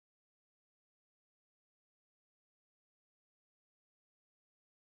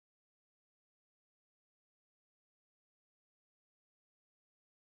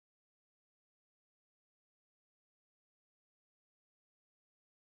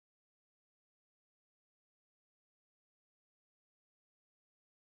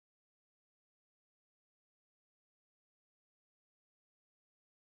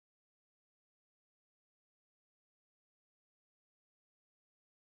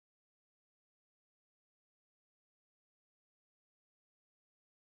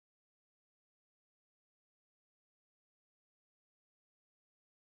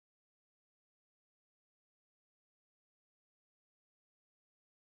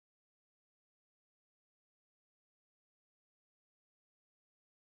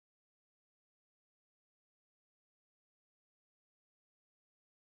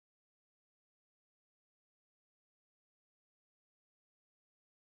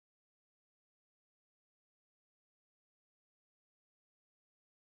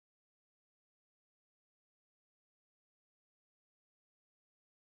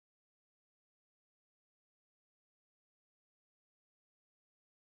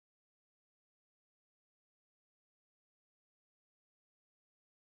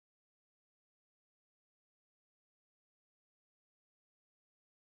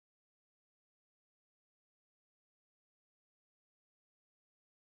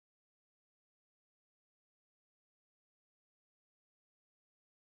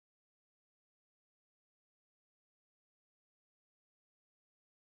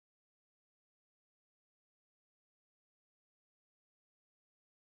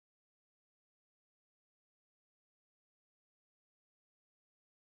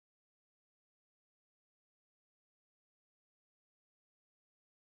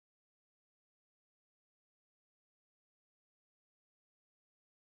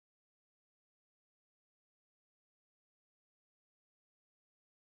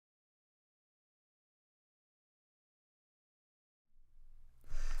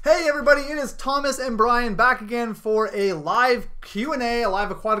Hey everybody, it is Thomas and Brian back again for a live Q&A, a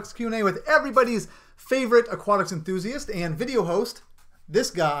live aquatics Q&A with everybody's favorite aquatics enthusiast and video host, this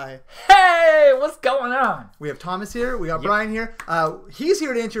guy. Hey, what's going on? We have Thomas here, we got Brian here. He's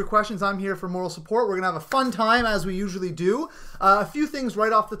here to answer your questions, I'm here for moral support. We're going to have a fun time as we usually do. A few things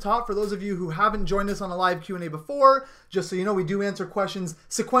right off the top for those of you who haven't joined us on a live Q&A before. Just so you know, we do answer questions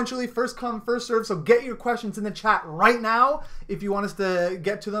sequentially, first come, first serve. So get your questions in the chat right now if you want us to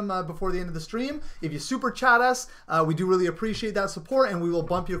get to them before the end of the stream. If you super chat us, we do really appreciate that support, and we will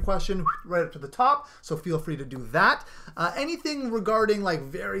bump your question right up to the top. So feel free to do that. Anything regarding like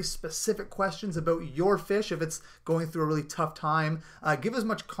very specific questions about your fish, if it's going through a really tough time, give as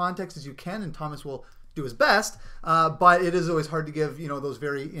much context as you can, and Thomas will do his best, but it is always hard to give, you know, those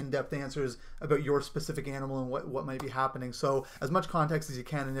very in-depth answers about your specific animal and what might be happening. So as much context as you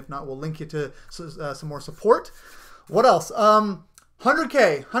can, and if not, we'll link you to some more support. What else?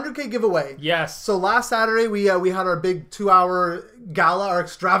 100K giveaway. Yes. So last Saturday we had our big 2-hour gala, our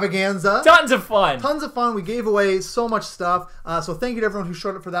extravaganza. Tons of fun. Tons of fun. We gave away so much stuff. So thank you to everyone who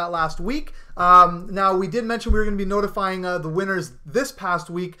showed up for that last week. Now we did mention we were going to be notifying the winners this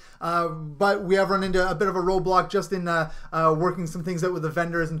past week, but we have run into a bit of a roadblock just in working some things out with the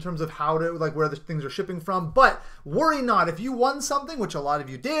vendors in terms of how to, like, where the things are shipping from. But worry not. If you won something, which a lot of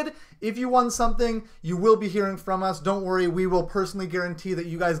you did, if you won something, you will be hearing from us. Don't worry. We will personally guarantee that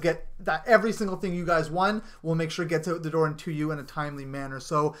you guys get that every single thing you guys won. We'll make sure it gets out the door and to you in a timely manner.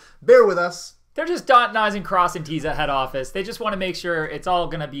 So bear with us. They're just dotting I's and crossing T's at head office. They just want to make sure it's all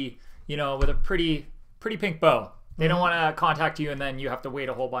going to be, you know, with a pretty pink bow. They don't want to contact you and then you have to wait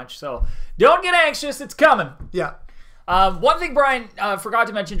a whole bunch. So don't get anxious. It's coming. Yeah. One thing Brian forgot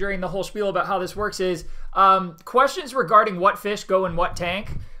to mention during the whole spiel about how this works is questions regarding what fish go in what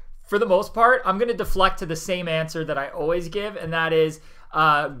tank. For the most part, I'm going to deflect to the same answer that I always give, and that is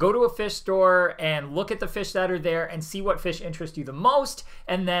go to a fish store and look at the fish that are there and see what fish interest you the most,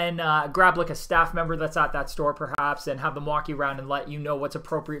 and then grab like a staff member that's at that store perhaps and have them walk you around and let you know what's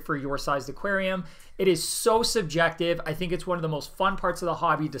appropriate for your sized aquarium. It is so subjective. I think it's one of the most fun parts of the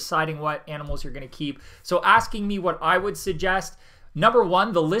hobby, deciding what animals you're going to keep. So asking me what I would suggest, number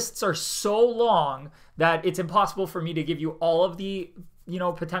one, the lists are so long that it's impossible for me to give you all of the, you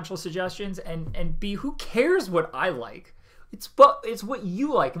know, potential suggestions, and B, who cares what I like? It's what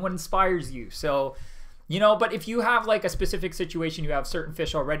you like and what inspires you. So, you know, but if you have like a specific situation, you have certain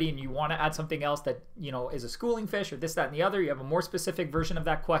fish already and you want to add something else that, you know, is a schooling fish or this, that, and the other, you have a more specific version of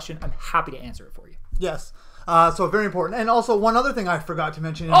that question, I'm happy to answer it for you. Yes. So very important. And also one other thing I forgot to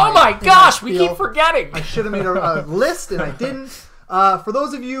mention. Oh my gosh, we keep forgetting. I should have made a list and I didn't. For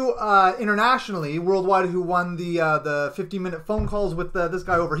those of you internationally, worldwide, who won the 15-minute phone calls with this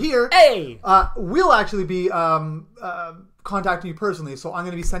guy over here, hey, we'll actually be contacting you personally. So I'm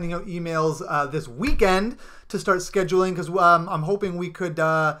going to be sending out emails this weekend to start scheduling, because I'm hoping we could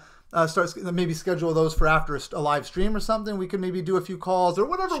start maybe schedule those for after a live stream or something. We could maybe do a few calls or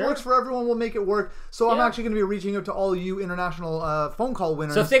whatever works for everyone. We'll make it work. So I'm actually going to be reaching out to all you international phone call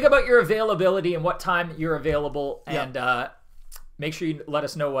winners. So think about your availability and what time you're available, and make sure you let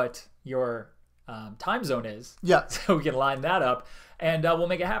us know what your time zone is. Yeah. So we can line that up, and we'll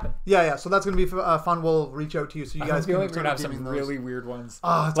make it happen. Yeah. So that's going to be fun. We'll reach out to you so you guys can we're going to have some really weird ones.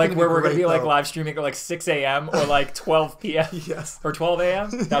 Oh, like where we're going to be like live streaming at like 6 a.m. or like 12 p.m. Yes. Or 12 a.m.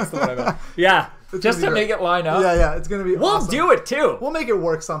 That's the one I meant. Yeah. Just to make it line up. Yeah. It's going to be awesome. We'll do it too. We'll make it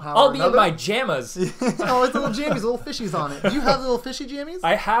work somehow. I'll be in my jammies. Oh, it's little jammies, little fishies on it. Do you have little fishy jammies?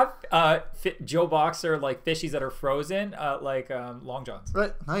 I have Joe Boxer like fishies that are frozen, like long johns.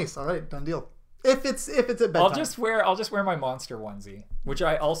 Right. Nice. All right. Done deal. If it's at bedtime. I'll just wear my monster onesie, which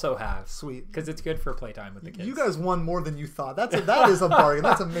I also have. Sweet. Because it's good for playtime with the kids. You guys won more than you thought. That is a bargain.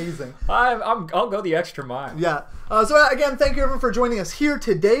 That's amazing. I'll go the extra mile. Yeah. So again, thank you everyone for joining us here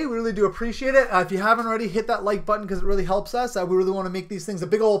today. We really do appreciate it. If you haven't already, hit that like button because it really helps us. We really want to make these things a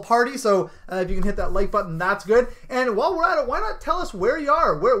big old party. So if you can hit that like button, that's good. And while we're at it, why not tell us where you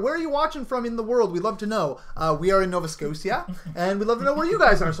are? Where are you watching from in the world? We'd love to know. We are in Nova Scotia, and we'd love to know where you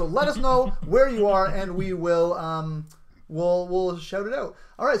guys are. So let us know where you are, and we will we'll shout it out.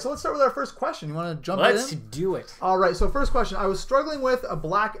 All right, so let's start with our first question. You want to jump in? Let's do it. All right, so first question. I was struggling with a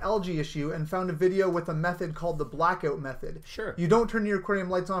black algae issue and found a video with a method called the blackout method. Sure. You don't turn your aquarium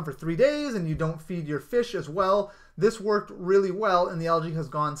lights on for 3 days, and you don't feed your fish as well. This worked really well and the algae has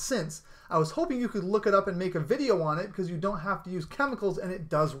gone since. I was hoping you could look it up and make a video on it because you don't have to use chemicals and it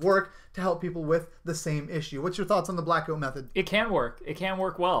does work to help people with the same issue. What's your thoughts on the blackout method? It can work. It can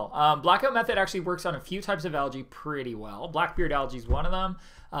work well. Blackout method actually works on a few types of algae pretty well. Blackbeard algae is one of them.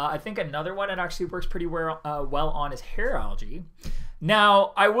 I think another one it actually works pretty well on is hair algae.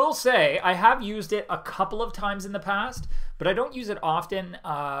 Now, I will say I have used it a couple of times in the past, but I don't use it often,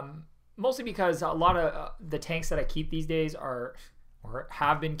 mostly because a lot of the tanks that I keep these days are, or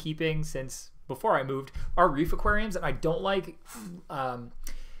have been keeping since before I moved, are reef aquariums, and I don't like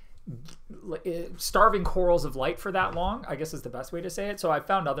starving corals of light for that long, I guess is the best way to say it. So I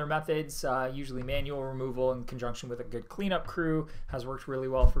found other methods, usually manual removal in conjunction with a good cleanup crew has worked really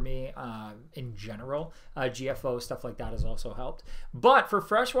well for me in general. GFO, stuff like that has also helped. But for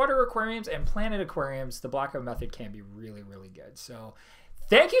freshwater aquariums and planet aquariums, the blackout method can be really, really good. So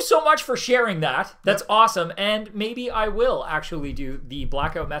thank you so much for sharing that. That's awesome. And maybe I will actually do the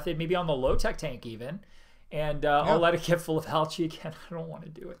blackout method, maybe on the low-tech tank even. And I'll let it get full of algae again. I don't want to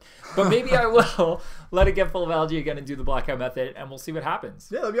do it. But maybe I will let it get full of algae again and do the blackout method, and we'll see what happens.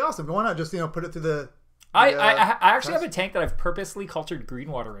 Yeah, that'd be awesome. Why not just, put it through the... I actually have a tank that I've purposely cultured green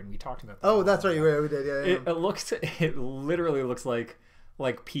water in. We talked about that. Oh, that's right. We did. Yeah. It literally looks like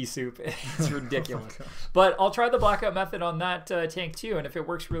pea soup. It's ridiculous. But I'll try the blackout method on that tank too, and if it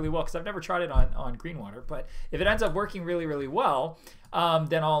works really well, because I've never tried it on green water, but if it ends up working really, really well,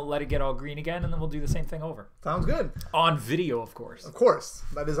 then I'll let it get all green again, and then we'll do the same thing over. Sounds good. On video, of course. Of course.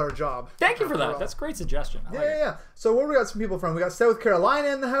 That is our job. Thank you for that. That's a great suggestion. Yeah. So where we got some people from? We got South Carolina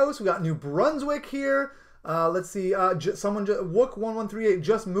in the house. We got New Brunswick here. Let's see. Wook1138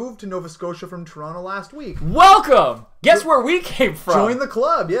 just moved to Nova Scotia from Toronto last week. Welcome! Guess where we came from? Join the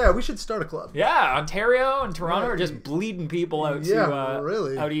club. Yeah, we should start a club. Yeah, Ontario and Toronto are just bleeding people out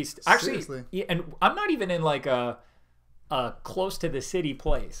really out east. Actually, seriously. And I'm not even in like a close to the city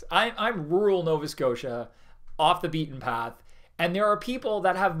place. I'm rural Nova Scotia, off the beaten path, and there are people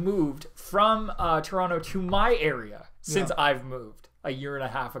that have moved from Toronto to my area since I've moved a year and a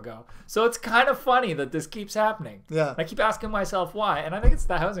half ago. So it's kind of funny that this keeps happening. Yeah. I keep asking myself why, and I think it's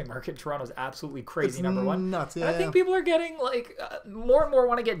the housing market in Toronto is absolutely crazy. It's number one. Nuts. Yeah, I think people are getting like more and more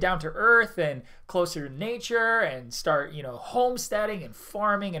want to get down to earth and closer to nature and start, homesteading and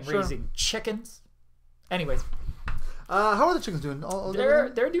farming and raising chickens. Anyways. How are the chickens doing? They're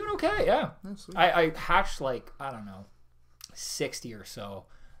doing okay, yeah. I hatched like, I don't know, 60 or so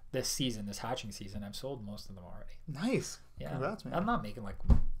this hatching season. I've sold most of them already. Nice. Yeah. Congrats, man. I'm not making when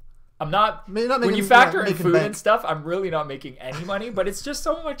you making, factor in food bank. and stuff, I'm really not making any money, but it's just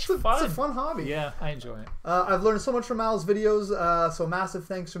so much fun. It's a fun hobby. Yeah, I enjoy it. I've learned so much from Al's videos, so massive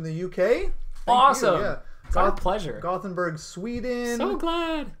thanks from the UK. Awesome. Yeah. It's our pleasure. Gothenburg, Sweden. So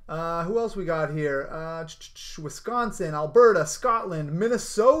glad. Who else we got here? Wisconsin, Alberta, Scotland,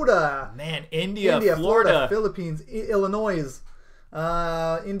 Minnesota. Man, India, Florida, Philippines, Illinois,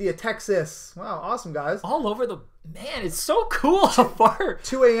 India, Texas. Wow, awesome, guys. All over the... Man, it's so cool how far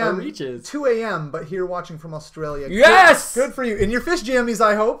 2 a.m. reaches. 2 a.m., but here watching from Australia. Yes! Good for you. In your fish jammies,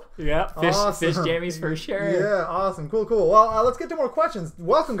 I hope. Yeah, fish jammies for sure. Yeah, awesome. Cool. Well, let's get to more questions.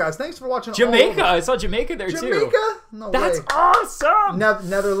 Welcome, guys. Thanks for watching. Jamaica. I saw Jamaica there, too. Jamaica? No That's way. awesome!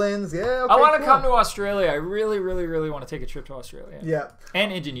 Netherlands. Yeah, okay, I want to come to Australia. I really, really, really want to take a trip to Australia. Yeah.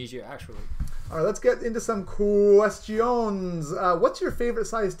 And Indonesia, actually. All right, let's get into some questions. What's your favorite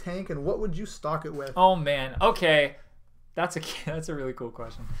size tank, and what would you stock it with? Oh man, okay, that's a really cool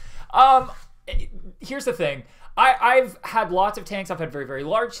question. Here's the thing: I've had lots of tanks. I've had very, very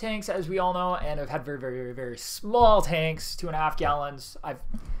large tanks, as we all know, and I've had very, very, very, very small tanks, 2.5 gallons.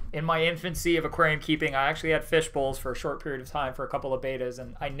 In my infancy of aquarium keeping, I actually had fish bowls for a short period of time for a couple of betas,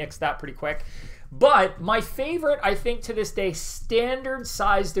 and I nixed that pretty quick. But my favorite, I think, to this day, standard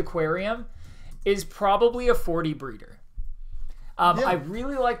sized aquarium is probably a 40 breeder. I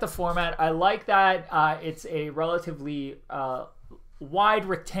really like the format. I like that it's a relatively wide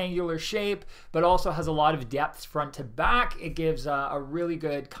rectangular shape, but also has a lot of depth front to back. It gives a really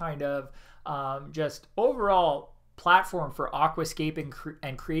good kind of just overall platform for aquascaping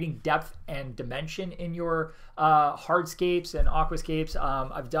and creating depth and dimension in your hardscapes and aquascapes.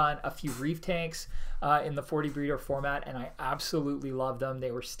 I've done a few reef tanks in the 40 breeder format, and I absolutely love them.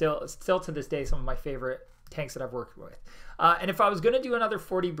 They were still to this day some of my favorite tanks that I've worked with. And if I was going to do another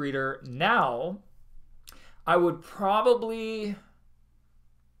 40 breeder now, I would probably...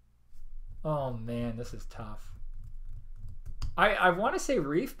 Oh man, this is tough. I want to say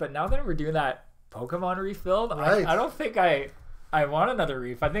reef, but now that we're doing that Pokemon reef build, right. I don't think I want another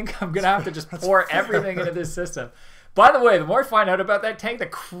reef. I think I'm going to have to just pour everything into this system. By the way, the more I find out about that tank, the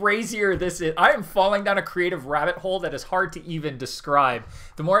crazier this is. I am falling down a creative rabbit hole that is hard to even describe.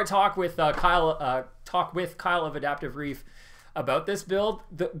 The more I talk with Kyle of Adaptive Reef about this build,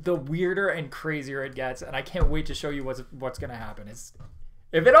 the weirder and crazier it gets, and I can't wait to show you what's going to happen.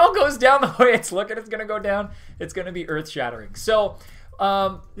 If it all goes down the way it's looking, it's going to go down. It's going to be earth-shattering. So.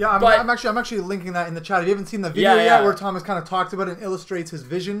 Yeah, I'm actually linking that in the chat. If you haven't seen the video yet, where Thomas kind of talks about it and illustrates his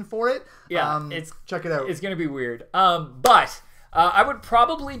vision for it, check it out. It's gonna be weird. But I would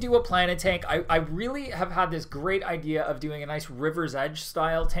probably do a planet tank. I really have had this great idea of doing a nice river's edge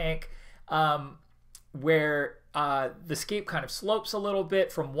style tank, where the scape kind of slopes a little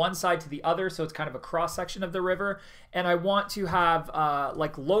bit from one side to the other, so it's kind of a cross section of the river. And I want to have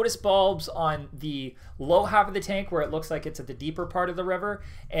like lotus bulbs on the low half of the tank where it looks like it's at the deeper part of the river,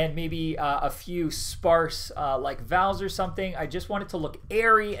 and maybe a few sparse like valves or something. I just want it to look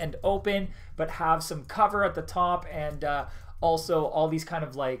airy and open, but have some cover at the top, and also all these kind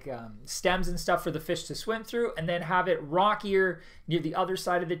of like stems and stuff for the fish to swim through, and then have it rockier near the other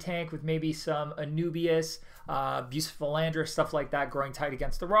side of the tank with maybe some Anubias, Bucephalandra, stuff like that growing tight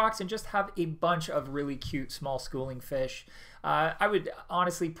against the rocks, and just have a bunch of really cute small schooling fish. I would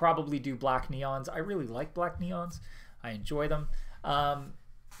honestly probably do black neons. I really like black neons. I enjoy them.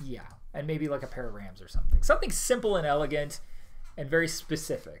 Yeah, and maybe like a pair of rams or something. Something simple and elegant and very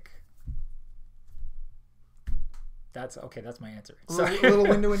specific. That's okay. That's my answer. A little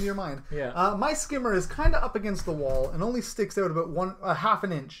window into your mind. Yeah. My skimmer is kind of up against the wall and only sticks out about half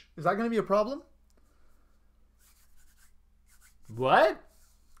an inch. Is that going to be a problem? What?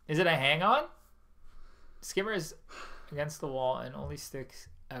 Is it a hang-on? Skimmer is against the wall and only sticks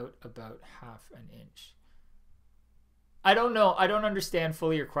out about half an inch. I don't know. I don't understand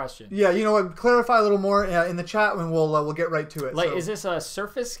fully your question. Yeah, you know what? Clarify a little more in the chat, and we'll get right to it. Like, is this a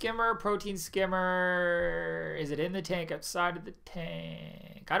surface skimmer, protein skimmer? Is it in the tank, outside of the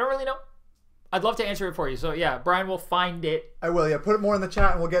tank? I don't really know. I'd love to answer it for you. So yeah, Brian will find it. I will. Yeah, put it more in the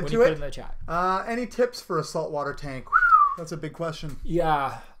chat, and we'll get to it. Put it in the chat. Any tips for a saltwater tank? That's a big question.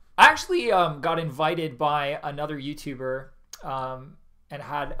 Yeah, I actually got invited by another YouTuber and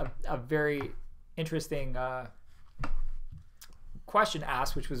had a very interesting question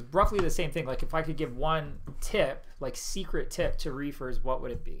asked, which was roughly the same thing. Like, if I could give one tip, like secret tip to reefers, what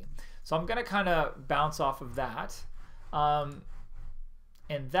would it be? So I'm gonna kind of bounce off of that,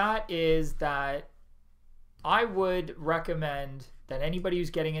 and that is that I would recommend that anybody who's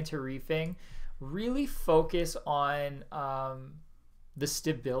getting into reefing really focus on the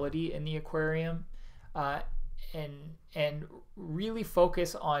stability in the aquarium, and really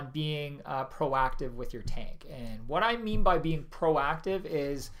focus on being proactive with your tank. And what I mean by being proactive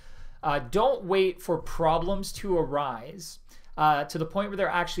is don't wait for problems to arise to the point where they're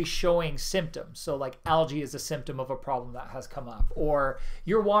actually showing symptoms. So like algae is a symptom of a problem that has come up, or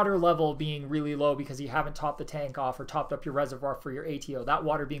your water level being really low because you haven't topped the tank off or topped up your reservoir for your ATO. That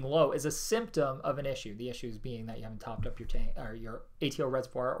water being low is a symptom of an issue. The issue is being that you haven't topped up your tank or your ATO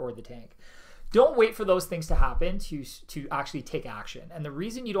reservoir or the tank. Don't wait for those things to happen to actually take action. And the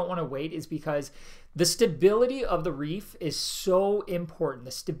reason you don't want to wait is because the stability of the reef is so important.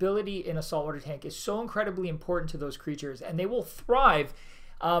 The stability in a saltwater tank is so incredibly important to those creatures, and they will thrive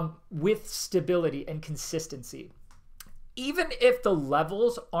with stability and consistency. Even if the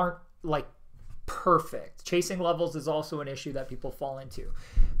levels aren't like perfect. Chasing levels is also an issue that people fall into.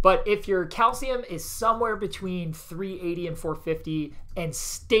 But if your calcium is somewhere between 380 and 450 and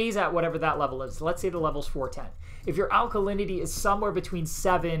stays at whatever that level is, let's say the level's 410. If your alkalinity is somewhere between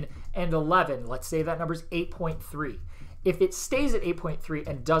 7 and 11, let's say that number's 8.3. If it stays at 8.3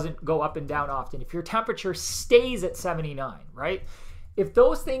 and doesn't go up and down often, if your temperature stays at 79, right? If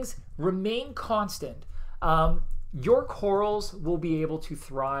those things remain constant, your corals will be able to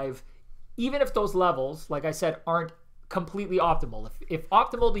thrive even if those levels, like I said, aren't completely optimal. If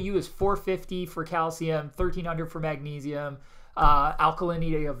optimal to you is 450 for calcium, 1300 for magnesium,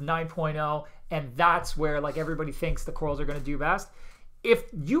 alkalinity of 9.0, and that's where like everybody thinks the corals are going to do best. If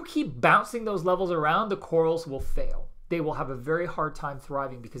you keep bouncing those levels around, the corals will fail. They will have a very hard time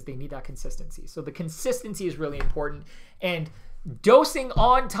thriving because they need that consistency. So the consistency is really important, and dosing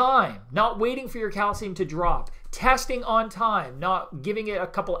on time, not waiting for your calcium to drop, testing on time, not giving it a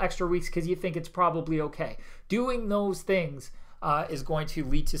couple extra weeks because you think it's probably okay. Doing those things is going to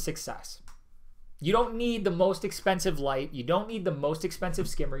lead to success. You don't need the most expensive light. You don't need the most expensive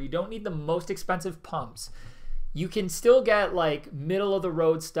skimmer. You don't need the most expensive pumps. You can still get like middle of the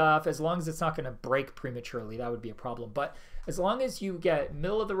road stuff as long as it's not going to break prematurely. That would be a problem. But as long as you get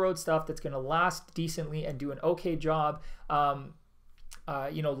middle of the road stuff that's going to last decently and do an okay job,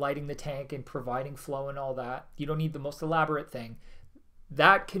 you know, lighting the tank and providing flow and all that. You don't need the most elaborate thing.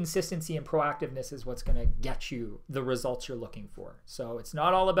 That consistency and proactiveness is what's going to get you the results you're looking for. So it's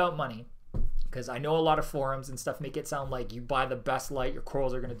not all about money, because I know a lot of forums and stuff make it sound like you buy the best light, your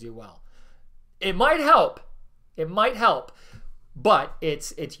corals are going to do well. It might help. It might help. But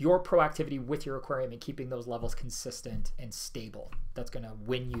it's your proactivity with your aquarium and keeping those levels consistent and stable that's going to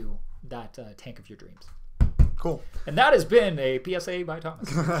win you that tank of your dreams. Cool. And that has been a PSA by Thomas.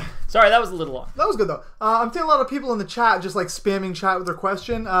 Sorry, that was a little long. That was good, though. I'm seeing a lot of people in the chat just like spamming chat with their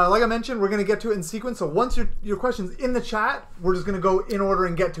question. Like I mentioned, we're going to get to it in sequence. So once your question's in the chat, we're just going to go in order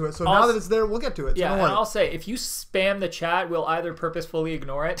and get to it. So now that it's there, we'll get to it. So yeah, and I'll say, if you spam the chat, we'll either purposefully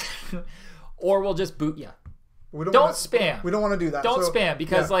ignore it or we'll just boot you. Don't spam. We don't want to do that. Don't spam,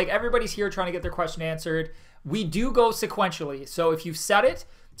 because like everybody's here trying to get their question answered. We do go sequentially. So if you've said it,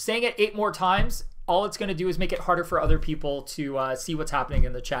 saying it 8 more times, all it's going to do is make it harder for other people to see what's happening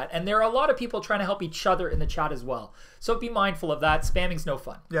in the chat. And there are a lot of people trying to help each other in the chat as well. So be mindful of that. Spamming's no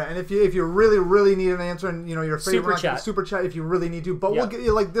fun. Yeah, and if you really need an answer, and you know your favorite super chat if you really need to, but we'll get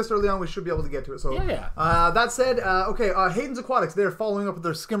you like this early on. We should be able to get to it. So that said, okay, Hayden's Aquatics, they're following up with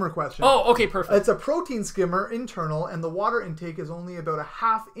their skimmer question. Oh, okay, perfect. It's a protein skimmer internal, and the water intake is only about a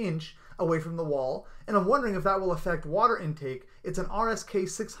 ½ inch away from the wall, and I'm wondering if that will affect water intake. It's an RSK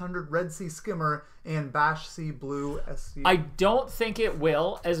 600 Red Sea skimmer and Bash Sea Blue SC. I don't think it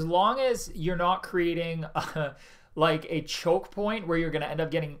will, as long as you're not creating like a choke point where you're going to end up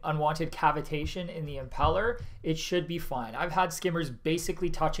getting unwanted cavitation in the impeller. It should be fine. I've had skimmers basically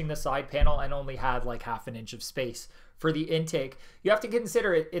touching the side panel and only had like ½ inch of space for the intake. You have to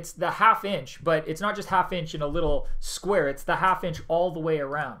consider it's the ½ inch, but it's not just ½ inch in a little square. It's the ½ inch all the way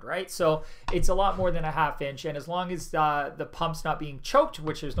around, right? So it's a lot more than a ½ inch. And as long as the pump's not being choked,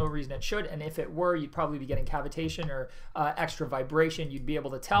 which there's no reason it should, and if it were, you'd probably be getting cavitation or extra vibration. You'd be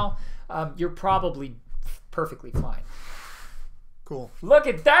able to tell. You're probably perfectly fine. Cool. Look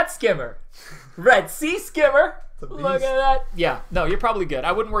at that skimmer. Red Sea skimmer. Look at that. Yeah, no, you're probably good.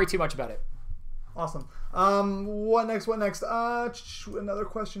 I wouldn't worry too much about it. Awesome. What next? Another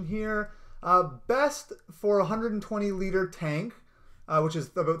question here. Best for 120 liter tank, which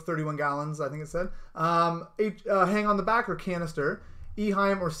is about 31 gallons, I think it said. Hang on the back or canister.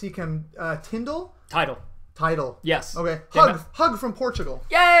 Eheim or Seachem Tyndall? Tidal. Yes. Okay. Hug from Portugal.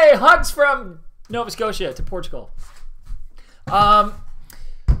 Yay! Hugs from Nova Scotia to Portugal.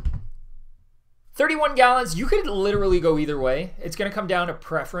 31 gallons, you could literally go either way. It's going to come down to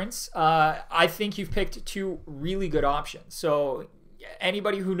preference. I think you've picked 2 really good options. So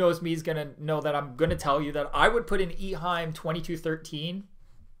anybody who knows me is going to know that I'm going to tell you that I would put an Eheim 2213,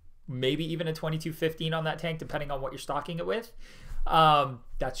 maybe even a 2215 on that tank, depending on what you're stocking it with.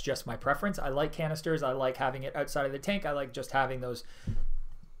 That's just my preference. I like canisters. I like having it outside of the tank. I like just having those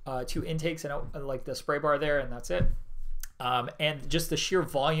 2 intakes and like the spray bar there, and that's it. And just the sheer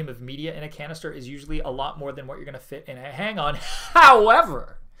volume of media in a canister is usually a lot more than what you're going to fit in a hang-on.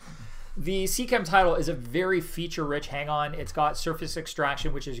 However, the Seachem Tidal is a very feature-rich hang-on. It's got surface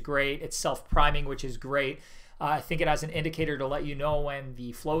extraction, which is great. It's self-priming, which is great. I think it has an indicator to let you know when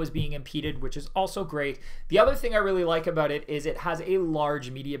the flow is being impeded, which is also great. The other thing I really like about it is it has a large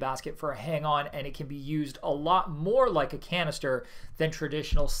media basket for a hang-on, and it can be used a lot more like a canister than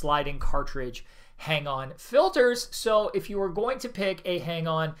traditional sliding cartridge hang-on filters. So if you were going to pick a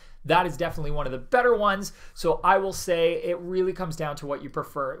hang-on, that is definitely one of the better ones. So I will say it really comes down to what you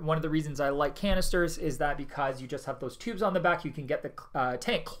prefer. One of the reasons I like canisters is that because you just have those tubes on the back, you can get the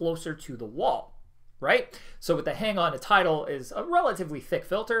tank closer to the wall, right? So with the hang-on, a Tidal is a relatively thick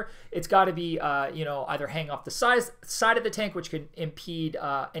filter. It's got to be, you know, either hang off the side of the tank, which could impede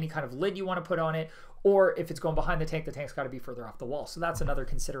any kind of lid you want to put on it, or if it's going behind the tank's got to be further off the wall. So that's another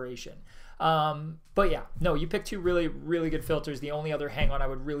consideration. But yeah, no, you picked 2 really, really good filters. The only other hang-on I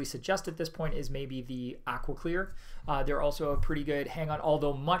would really suggest at this point is maybe the AquaClear. They're also a pretty good hang-on,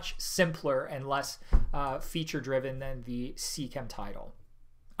 although much simpler and less feature-driven than the Seachem Tidal.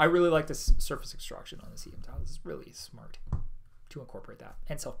 I really like this surface extraction on the Seachem Tidal. This is really smart to incorporate that.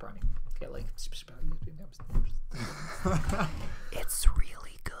 And self-priming. Okay, like, it's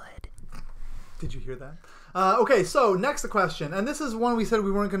really good. Did you hear that? Okay, so next question, and this is one we said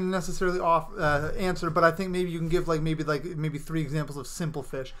we weren't going to necessarily answer, but I think maybe you can give maybe 3 examples of simple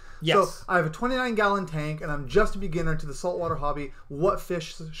fish. Yes. So I have a 29-gallon tank, and I'm just a beginner to the saltwater hobby. What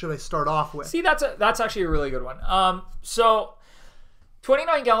fish should I start off with? See, that's actually a really good one. So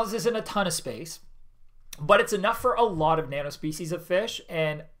 29 gallons isn't a ton of space, but it's enough for a lot of nanospecies of fish,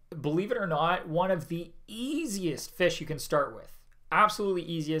 and believe it or not, one of the easiest fish you can start with. absolutely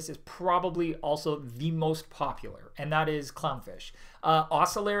easiest is probably also the most popular, and that is clownfish.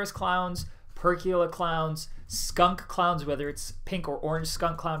 Ocellaris clowns, Percula clowns, skunk clowns, whether it's pink or orange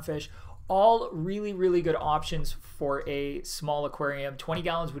skunk clownfish, all really, really good options for a small aquarium. 20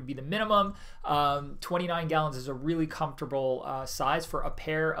 gallons would be the minimum. 29 gallons is a really comfortable size for a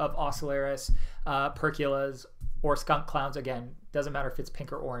pair of Ocellaris, Perculas, or skunk clowns. Again, doesn't matter if it's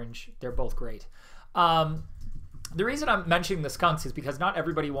pink or orange. They're both great. The reason I'm mentioning the skunks is because not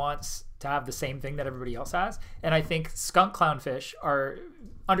everybody wants to have the same thing that everybody else has. And I think skunk clownfish are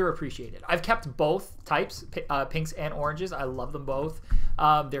underappreciated. I've kept both types, pinks and oranges. I love them both.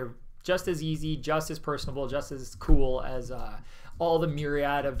 They're just as easy, just as personable, just as cool as all the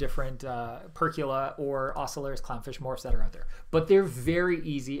myriad of different Percula or Ocellaris clownfish morphs that are out there. But they're very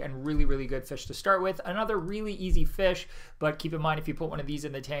easy and really, really good fish to start with. Another really easy fish, but keep in mind, if you put one of these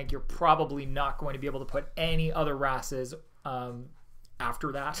in the tank, you're probably not going to be able to put any other wrasses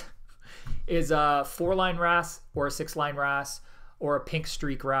after that, is a 4-line wrasse or a 6-line wrasse or a pink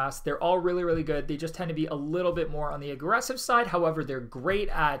streak wrasse. They're all really, really good. They just tend to be a little bit more on the aggressive side. However, they're great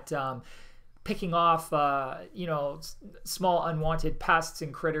at picking off, small unwanted pests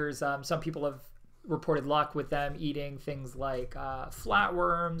and critters. Some people have reported luck with them eating things like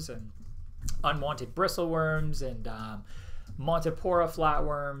flatworms and unwanted bristleworms and Montipora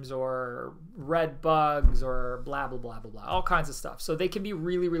flatworms or red bugs or blah, blah, blah, blah, blah, all kinds of stuff. So they can be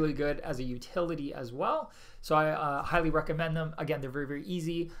really, really good as a utility as well. So I highly recommend them. Again, they're very, very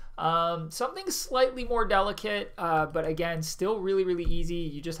easy. Something slightly more delicate, but again, still really, really easy.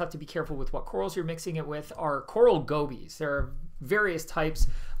 You just have to be careful with what corals you're mixing it with, are coral gobies. There are various types.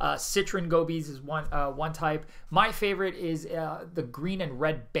 Citron gobies is one type. My favorite is the green and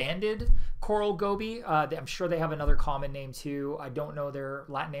red banded coral goby. I'm sure they have another common name too. I don't know their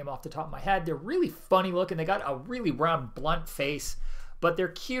Latin name off the top of my head. They're really funny looking. They got a really round, blunt face, but they're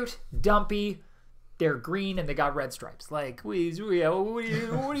cute, dumpy. They're green and they got red stripes. Like, what do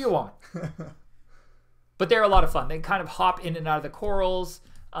you want? But they're a lot of fun. They kind of hop in and out of the corals.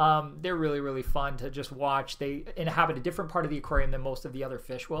 They're really, really fun to just watch. They inhabit a different part of the aquarium than most of the other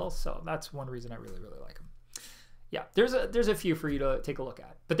fish will. So that's one reason I really, really like them. Yeah, there's a few for you to take a look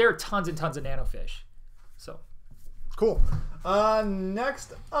at. But there are tons and tons of nanofish. So cool.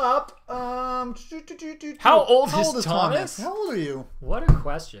 Next up, how old is Thomas? How old are you? What a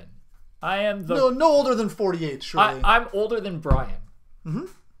question. I am no older than 48, surely. I'm older than Brian. Mm-hmm.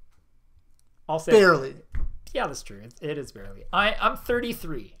 I'll say barely. Yeah, that's true. It is barely. I'm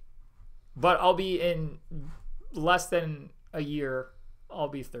 33, but I'll be in less than a year. I'll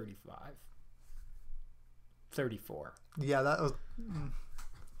be 35, 34. Yeah, that was.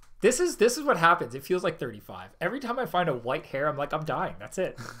 This is what happens. It feels like 35. Every time I find a white hair, I'm like, I'm dying. That's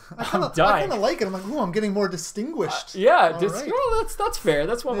it. I'm dying. I kind of like it. I'm like, ooh, I'm getting more distinguished. Yeah, well, that's fair.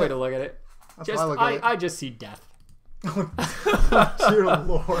 That's one way to look at it. I just see death. Dear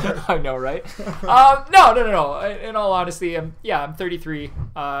Lord. I know, right? No. In all honesty, I'm 33,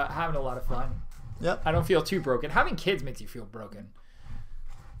 having a lot of fun. Yep. I don't feel too broken. Having kids makes you feel broken.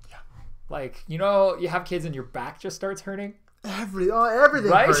 Yeah. Like, you have kids and your back just starts hurting. Everything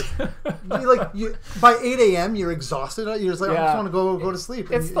right? hurts. By 8 a.m. you're exhausted. You're just like, I just want to go to sleep.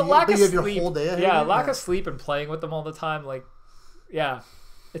 It's the lack of sleep. You have your whole day ahead. Yeah, lack of sleep and playing with them all the time. Like, yeah,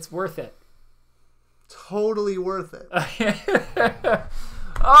 it's worth it. Totally worth it.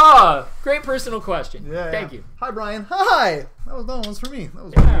 Great personal question. Yeah. Thank you. Hi, Brian. Hi. That was for me. That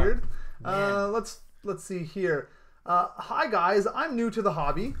was weird. Let's see here. Hi guys, I'm new to the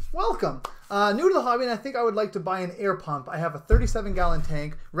hobby. Welcome. New to the hobby, and I think I would like to buy an air pump. I have a 37-gallon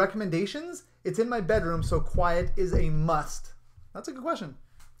tank. Recommendations? It's in my bedroom, so quiet is a must. That's a good question.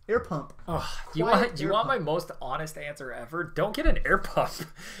 Air pump. Do you want my most honest answer ever? Don't get an air pump.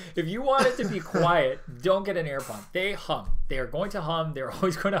 If you want it to be quiet, don't get an air pump. They hum. They are going to hum. They're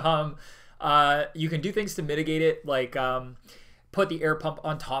always going to hum. You can do things to mitigate it, like put the air pump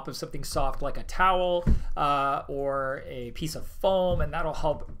on top of something soft like a towel or a piece of foam, and that'll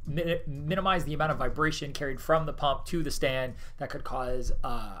help minimize the amount of vibration carried from the pump to the stand that could cause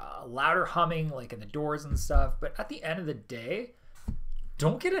louder humming, like in the doors and stuff. But at the end of the day,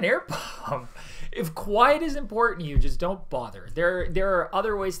 don't get an air pump. If quiet is important to you, just don't bother. There are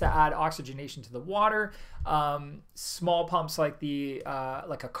other ways to add oxygenation to the water. Small pumps like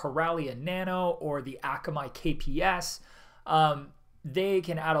like a Coralia Nano or the Akamai KPS. They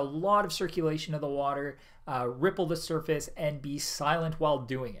can add a lot of circulation to the water, ripple the surface, and be silent while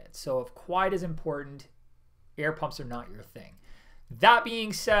doing it. So if quiet is important, air pumps are not your thing. That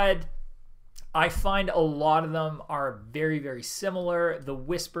being said, I find a lot of them are very, very similar. The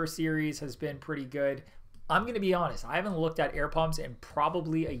Whisper series has been pretty good. I'm going to be honest. I haven't looked at air pumps in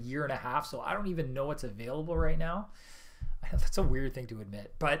probably a year and a half, so I don't even know what's available right now. That's a weird thing to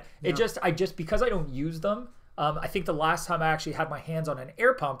admit, but because I don't use them, I think the last time I actually had my hands on an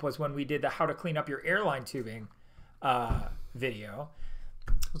air pump was when we did the how to clean up your airline tubing video.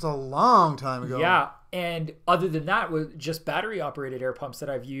 It was a long time ago. Yeah, and other than that, was just battery operated air pumps that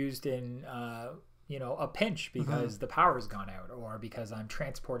I've used in a pinch because the power's gone out or because I'm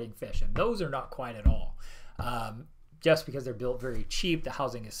transporting fish, and those are not quite at all. Just because they're built very cheap, the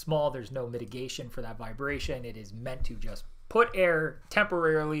housing is small, there's no mitigation for that vibration. It is meant to just put air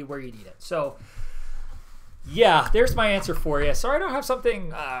temporarily where you need it. So yeah, there's my answer for you. Sorry I don't have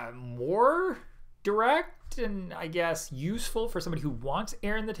something more direct and I guess useful for somebody who wants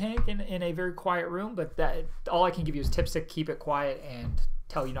air in the tank in a very quiet room, but that all I can give you is tips to keep it quiet and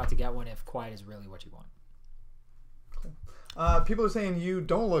tell you not to get one if quiet is really what you want. Cool. People are saying you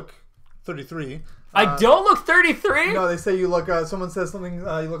don't look 33. I don't look 33? No, they say you look, someone says something, you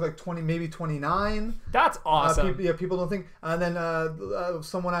look like 20, maybe 29. That's awesome. People don't think. And then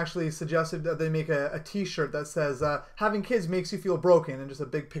someone actually suggested that they make a t-shirt that says, having kids makes you feel broken, and just a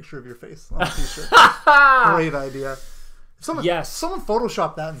big picture of your face on a t-shirt. Great idea. Someone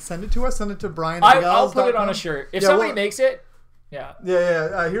Photoshop that and send it to us. Send it to Brian. I'll put it on a shirt. If somebody makes it, yeah.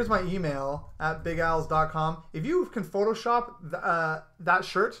 Here's my email at bigals.com. If you can Photoshop that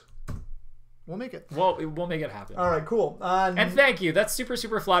shirt, we'll make it. Well, we'll make it happen. All right, cool. And thank you. That's super,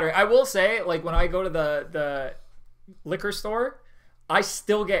 super flattering. I will say, like, when I go to the liquor store, I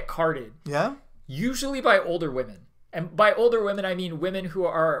still get carded. Yeah? Usually by older women. And by older women, I mean women who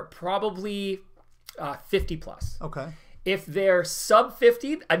are probably 50 plus. Okay. If they're sub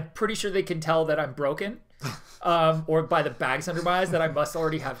 50, I'm pretty sure they can tell that I'm broken. Or by the bags under my eyes that I must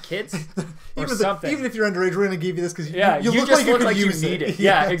already have kids or something. Even if you're underage, we're going to give you this because you look just like look like you need it.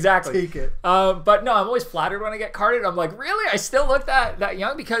 Yeah, exactly. Take it. But no, I'm always flattered when I get carded. I'm like, really? I still look that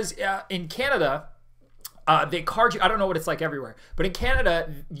young? Because in Canada, they card you. I don't know what it's like everywhere, but in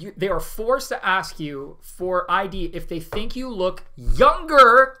Canada, they are forced to ask you for ID if they think you look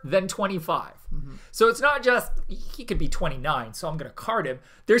younger than 25. So it's not just, he could be 29, so I'm going to card him.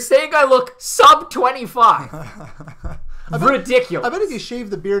 They're saying I look sub 25. Ridiculous. I bet if you shave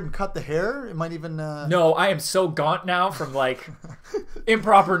the beard and cut the hair, it might even... No, I am so gaunt now from like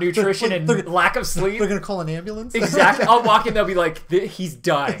improper nutrition and lack of sleep. They're going to call an ambulance? Exactly. I'll walk in, they'll be like, he's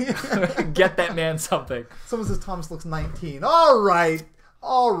dying. Get that man something. Someone says Thomas looks 19. All right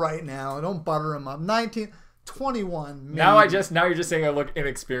now. Don't butter him up. 19... 21. Maybe. Now you're just saying I look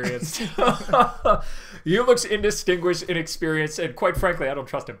inexperienced. You looks indistinguished, inexperienced, and quite frankly, I don't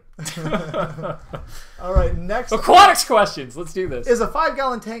trust him. All right, next. Aquatics questions. Let's do this. Is a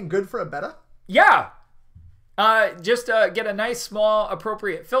 5-gallon tank good for a betta? Yeah. Just get a nice, small,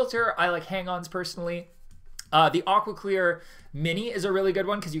 appropriate filter. I like hang-ons personally. The AquaClear Mini is a really good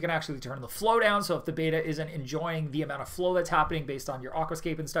one because you can actually turn the flow down. So if the beta isn't enjoying the amount of flow that's happening based on your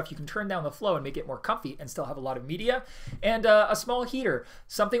aquascape and stuff, you can turn down the flow and make it more comfy and still have a lot of media. And a small heater,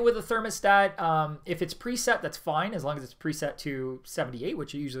 something with a thermostat. If it's preset, that's fine as long as it's preset to 78,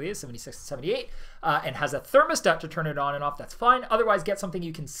 which it usually is, 76 to 78, and has a thermostat to turn it on and off, that's fine. Otherwise, get something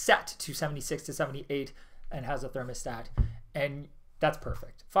you can set to 76 to 78 and has a thermostat, and that's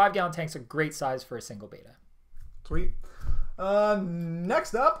perfect. 5-gallon tank's a great size for a single beta. Sweet.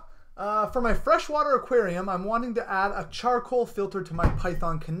 Next up, for my freshwater aquarium, I'm wanting to add a charcoal filter to my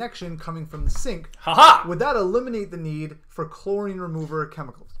Python connection coming from the sink. Haha! Would that eliminate the need for chlorine remover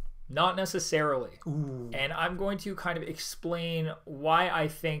chemicals? Not necessarily. Ooh. And I'm going to kind of explain why I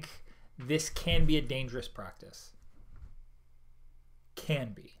think this can be a dangerous practice.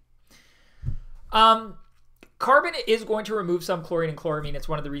 Can be. Carbon is going to remove some chlorine and chloramine. It's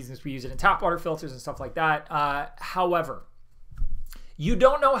one of the reasons we use it in tap water filters and stuff like that. However, you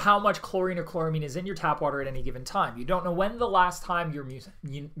don't know how much chlorine or chloramine is in your tap water at any given time. You don't know when the last time your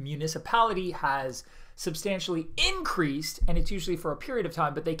municipality has substantially increased, and it's usually for a period of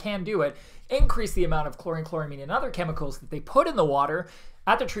time, but they can do it, increase the amount of chlorine, chloramine, and other chemicals that they put in the water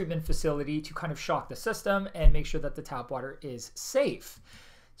at the treatment facility to kind of shock the system and make sure that the tap water is safe.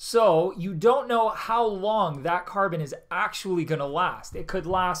 So you don't know how long that carbon is actually going to last. It could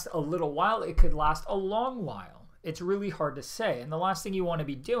last a little while. It could last a long while. It's really hard to say. And the last thing you want to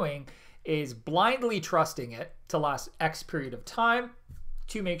be doing is blindly trusting it to last X period of time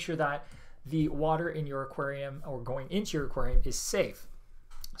to make sure that the water in your aquarium or going into your aquarium is safe.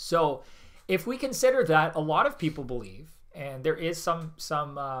 So if we consider that, a lot of people believe, and there is some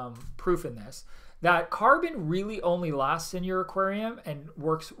proof in this, that carbon really only lasts in your aquarium and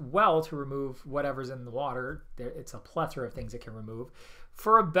works well to remove whatever's in the water. It's a plethora of things it can remove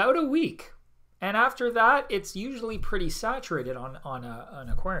for about a week. And after that, it's usually pretty saturated on an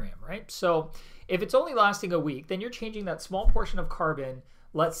aquarium, right? So if it's only lasting a week, then you're changing that small portion of carbon,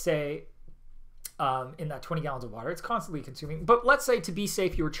 let's say in that 20 gallons of water. It's constantly consuming. But let's say to be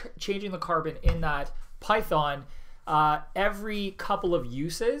safe, you were changing the carbon in that Python every couple of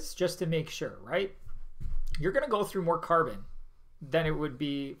uses just to make sure, right? You're going to go through more carbon than it would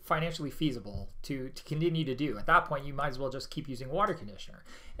be financially feasible to continue to do. At that point, you might as well just keep using water conditioner.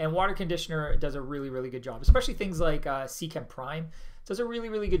 And water conditioner does a really, really good job, especially things like Seachem Prime. It does a really,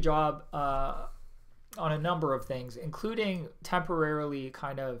 really good job on a number of things, including temporarily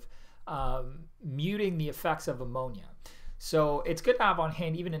kind of muting the effects of ammonia. So it's good to have on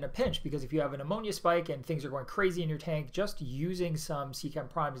hand even in a pinch, because if you have an ammonia spike and things are going crazy in your tank, just using some Seachem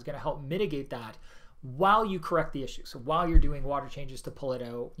Prime is going to help mitigate that while you correct the issue. So while you're doing water changes to pull it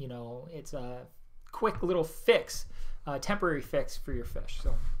out, you know, it's a quick little fix, temporary fix for your fish.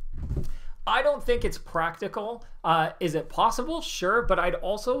 So I don't think it's practical. Is it possible? Sure, but I'd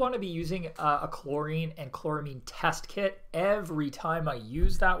also want to be using a chlorine and chloramine test kit every time I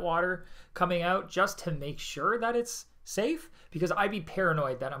use that water coming out, just to make sure that it's safe, because I'd be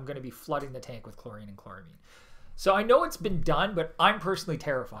paranoid that I'm going to be flooding the tank with chlorine and chloramine. So I know it's been done, but I'm personally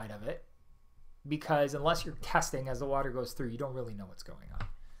terrified of it, because unless you're testing as the water goes through, you don't really know what's going on.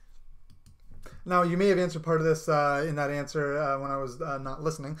 Now, you may have answered part of this in that answer when I was not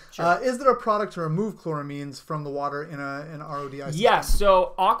listening. Sure. Is there a product to remove chloramines from the water in an RODI system? Yes.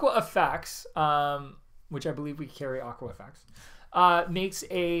 So AquaFX, which I believe we carry AquaFX, makes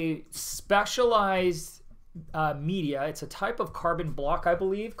a specialized media. It's a type of carbon block, I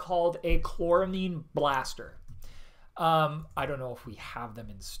believe, called a chloramine blaster. I don't know if we have them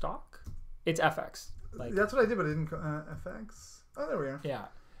in stock. It's FX. That's what I did, but I didn't. FX. Oh, there we are. Yeah.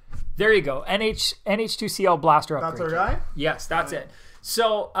 There you go. NH2Cl blaster upgrade. That's our guy? Yes, that's it.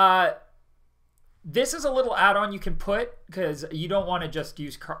 So this is a little add-on you can put, because you don't want to just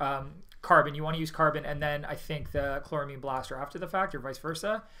use carbon. You want to use carbon and then I think the chloramine blaster after the fact, or vice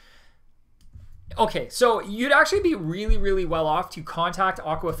versa. Okay, so you'd actually be really, really well off to contact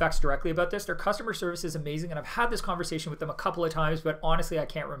AquaFX directly about this. Their customer service is amazing, and I've had this conversation with them a couple of times, but honestly, I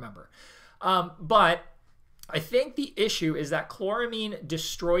can't remember. But I think the issue is that chloramine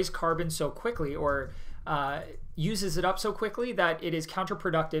destroys carbon so quickly, or uses it up so quickly, that it is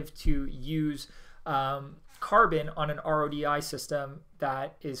counterproductive to use carbon on an RODI system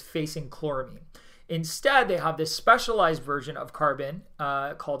that is facing chloramine. Instead, they have this specialized version of carbon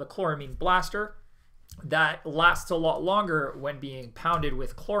called a chloramine blaster that lasts a lot longer when being pounded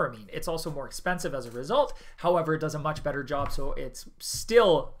with chloramine. It's also more expensive as a result. However, it does a much better job, so it's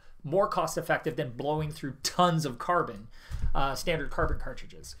still more cost effective than blowing through tons of carbon, standard carbon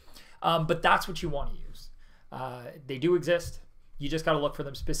cartridges. But that's what you want to use. They do exist. You just got to look for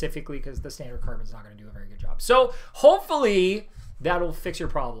them specifically, because the standard carbon is not going to do a very good job. So hopefully that'll fix your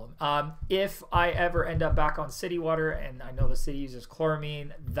problem. If I ever end up back on city water, and I know the city uses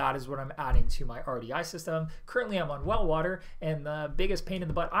chloramine, that is what I'm adding to my RDI system. Currently I'm on well water, and the biggest pain in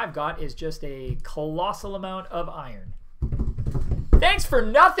the butt I've got is just a colossal amount of iron. Thanks for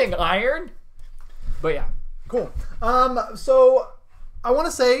nothing, iron. But yeah. Cool. So I want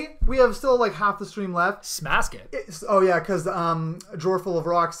to say we have still like half the stream left. Smask it. Oh yeah, because a drawer full of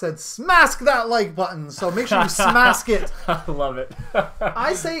rocks said smask that like button. So make sure you smask it. I love it.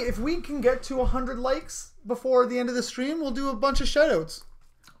 I say if we can get to 100 likes before the end of the stream, we'll do a bunch of shoutouts.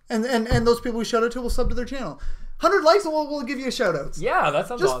 And those people we shout out to will sub to their channel. 100 likes and we'll give you a shout outs. Yeah, that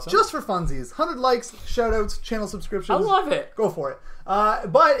sounds awesome. Just for funsies. 100 likes, shout outs, channel subscriptions. I love it. Go for it.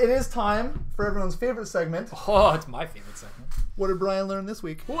 But it is time for everyone's favorite segment. Oh, it's my favorite segment. What did Brian learn this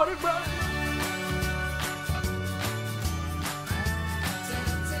week? What did Brian...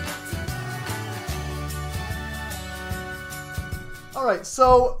 All right,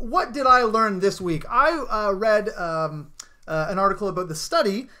 so what did I learn this week? I read an article about the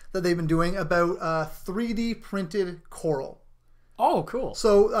study that they've been doing about 3D printed coral. Oh, cool.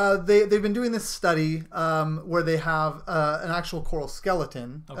 So they've been doing this study where they have an actual coral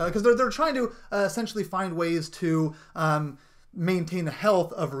skeleton, because they're trying to essentially find ways to maintain the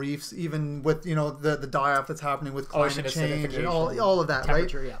health of reefs, even with the die-off that's happening with climate change and all of that,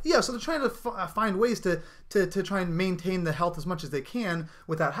 right? Yeah. So they're trying to find ways to try and maintain the health as much as they can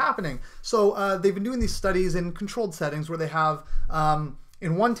with that happening. So they've been doing these studies in controlled settings where they have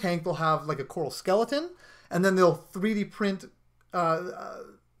in one tank they'll have like a coral skeleton, and then they'll 3D print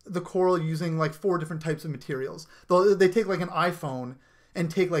the coral using like 4 different types of materials. They take like an iPhone and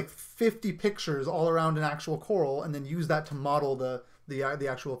take like 50 pictures all around an actual coral, and then use that to model the the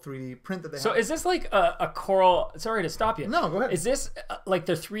actual 3D print that they have. So is this like a coral? Sorry to stop you. No, go ahead. Is this like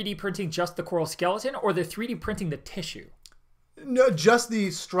they're 3D printing just the coral skeleton, or they're 3D printing the tissue? No, just the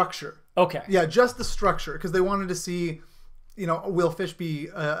structure. Okay. Yeah, just the structure, because they wanted to see, will fish be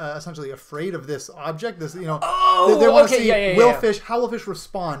essentially afraid of this object? This, they want to see how will fish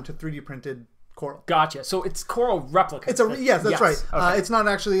respond to 3D printed coral. Gotcha. So it's coral replicas. Yes, that's right. Okay. It's not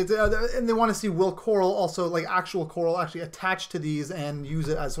actually, and they want to see will coral also, like actual coral, actually attach to these and use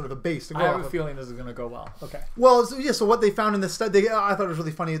it as sort of a base to go I have a feeling this is going to go well. Okay. Well, so what they found in this study, I thought it was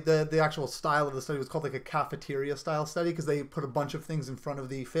really funny. The actual style of the study was called like a cafeteria style study, because they put a bunch of things in front of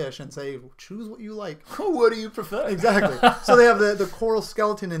the fish and say, choose what you like. What do you prefer? Exactly. So they have the coral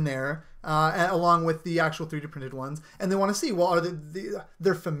skeleton in there, along with the actual 3D printed ones, and they want to see, well,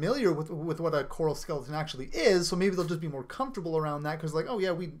 they're familiar with what a coral skeleton actually is, so maybe they'll just be more comfortable around that, because like, oh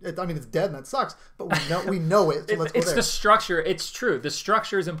yeah, it's dead and that sucks, but we know it, so let's go there. It's the structure. It's true. The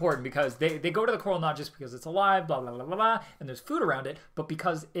structure is important, because they go to the coral not just because it's alive, blah blah blah blah blah, and there's food around it, but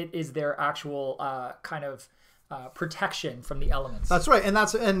because it is their actual kind of protection from the elements. That's right,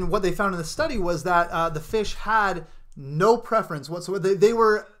 and what they found in the study was that the fish had no preference whatsoever. They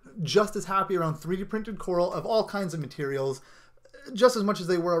were just as happy around 3D printed coral of all kinds of materials, just as much as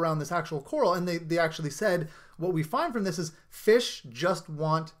they were around this actual coral. And they actually said, what we find from this is fish just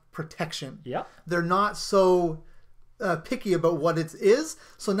want protection. Yeah. They're not so picky about what it is.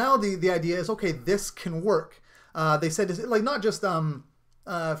 So now the idea is, okay, this can work. They said, like, not just from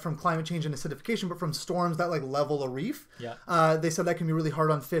climate change and acidification, but from storms that like level a reef. Yeah. They said that can be really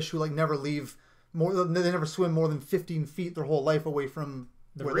hard on fish who like never leave they never swim more than 15 feet their whole life away from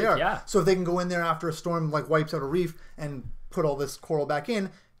where they are. Yeah. So if they can go in there after a storm like wipes out a reef and put all this coral back in,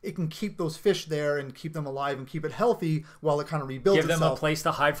 it can keep those fish there and keep them alive and keep it healthy while it kind of rebuilds itself. Give them a place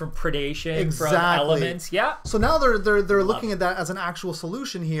to hide from predation, from elements. Yeah. So now they're looking at that as an actual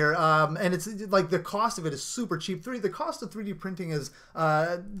solution here, and it's like the cost of it is super cheap. The cost of 3D printing is,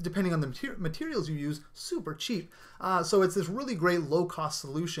 depending on the materials you use, super cheap. So it's this really great low-cost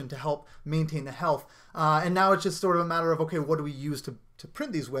solution to help maintain the health. And now it's just sort of a matter of, okay, what do we use to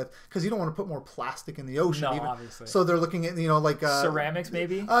print these with? Because you don't want to put more plastic in the ocean. No, obviously. So they're looking at, like... ceramics,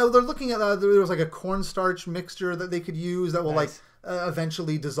 maybe? They're looking at, there was like a cornstarch mixture that they could use that will like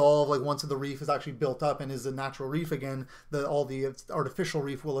eventually dissolve, like once the reef is actually built up and is a natural reef again, all the artificial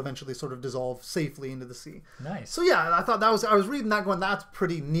reef will eventually sort of dissolve safely into the sea. Nice. So yeah, I thought I was reading that going, that's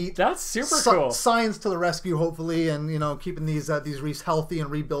pretty neat. That's super cool. Science to the rescue, hopefully, and keeping these reefs healthy and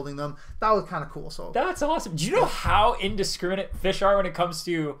rebuilding them. That was kind of cool. So that's awesome. Do you know how indiscriminate fish are when it comes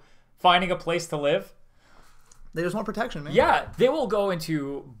to finding a place to live? They just want protection, man. Yeah, they will go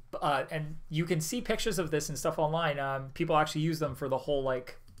into, and you can see pictures of this and stuff online. People actually use them for the whole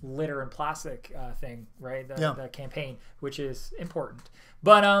like litter and plastic thing, right? The campaign, which is important.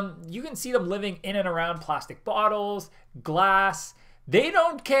 But you can see them living in and around plastic bottles, glass. They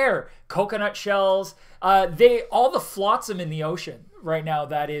don't care. Coconut shells. All the flotsam in the ocean right now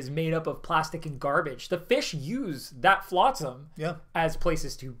that is made up of plastic and garbage. The fish use that flotsam as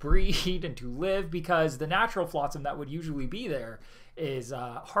places to breed and to live, because the natural flotsam that would usually be there is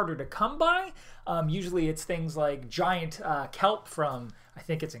harder to come by. Usually it's things like giant kelp from, I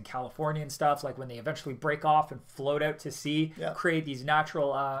think it's in California and stuff, like when they eventually break off and float out to sea, create these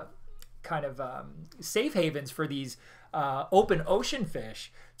natural kind of safe havens for these open ocean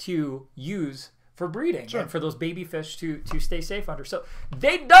fish to use for breeding and for those baby fish to stay safe under. So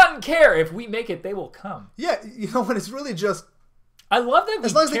they don't care. If we make it, they will come. Yeah, when it's really just... I love that.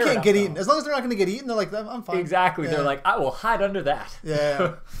 As long as they can't get eaten. As long as they're not going to get eaten, they're like, I'm fine. Exactly. Yeah. They're like, I will hide under that.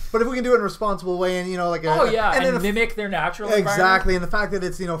 Yeah. But if we can do it in a responsible way and, and mimic their natural environment. Exactly. And the fact that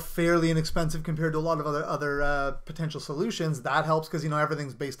it's, fairly inexpensive compared to a lot of other potential solutions, that helps, because,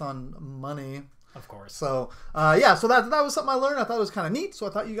 everything's based on money. Of course. So, so that was something I learned. I thought it was kind of neat. So I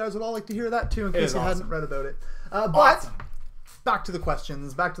thought you guys would all like to hear that too, in case you hadn't read about it. But back to the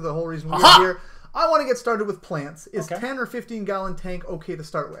questions, back to the whole reason we're here. I want to get started with plants. Is 10 or 15 gallon tank okay to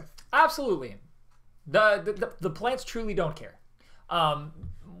start with? Absolutely. The plants truly don't care.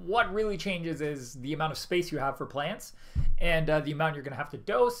 What really changes is the amount of space you have for plants and the amount you're going to have to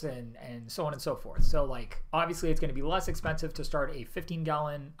dose and so on and so forth. So like, obviously it's going to be less expensive to start a 15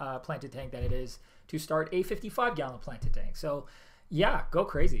 gallon planted tank than it is to start a 55 gallon planted tank. So yeah, go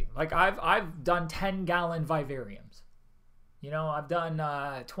crazy. Like I've done 10 gallon vivariums. I've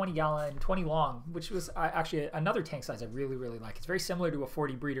done 20 gallon, 20 long, which was actually another tank size I really, really like. It's very similar to a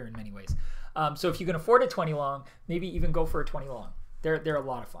 40 breeder in many ways. So if you can afford a 20 long, maybe even go for a 20 long. They're a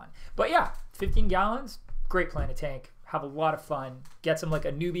lot of fun. But yeah, 15 gallons, great planted tank. have a lot of fun. Get some like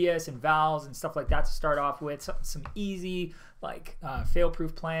Anubias and Vals and stuff like that to start off with. Some easy like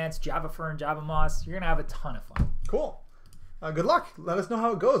fail-proof plants, Java Fern, Java Moss. You're going to have a ton of fun. Cool. Good luck. Let us know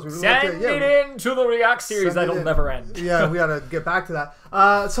how it goes. We Send it into the React series that'll never end. Yeah, we got to get back to that.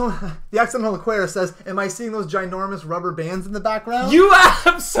 So the Accidental Aquarius says, am I seeing those ginormous rubber bands in the background? You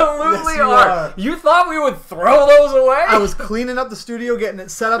absolutely Yes, you are. You thought we would throw those away? I was cleaning up the studio, getting it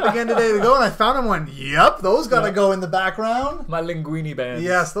set up again today to go, and I found them and went, yep, those got to go in the background. My linguini bands.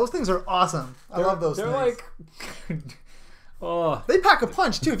 Yes, those things are awesome. I love those things. They're like... Oh, they pack a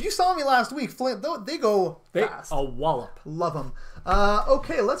punch too. If you saw me last week, Flint, they go fast. A wallop. Love them.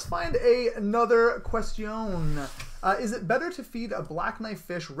 Okay, let's find another question. Is it better to feed a black knife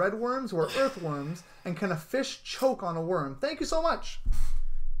fish red worms or earthworms? And can a fish choke on a worm? Thank you so much.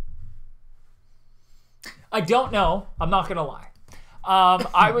 I don't know. I'm not going to lie.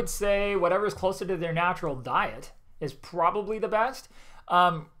 I would say whatever is closer to their natural diet is probably the best.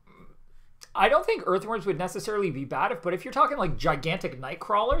 I don't think earthworms would necessarily be bad, but if you're talking like gigantic night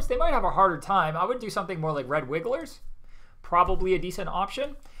crawlers, they might have a harder time. I would do something more like red wigglers, probably a decent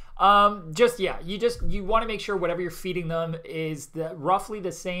option. You want to make sure whatever you're feeding them is roughly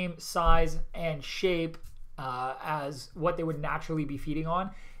the same size and shape as what they would naturally be feeding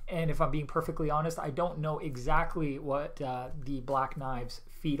on. And if I'm being perfectly honest, I don't know exactly what the black knives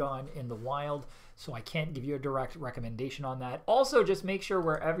feed on in the wild, so I can't give you a direct recommendation on that. Also, just make sure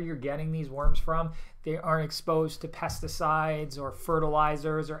wherever you're getting these worms from, they aren't exposed to pesticides or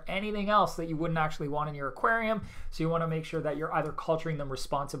fertilizers or anything else that you wouldn't actually want in your aquarium. So you want to make sure that you're either culturing them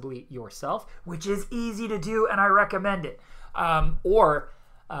responsibly yourself, which is easy to do and I recommend it, or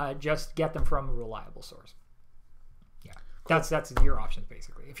just get them from a reliable source. That's your options,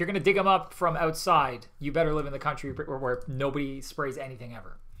 basically. If you're going to dig them up from outside, you better live in the country where nobody sprays anything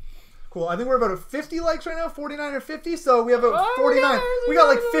ever. Cool. I think we're about at 50 likes right now, 49 or 50. So we have about 49. We got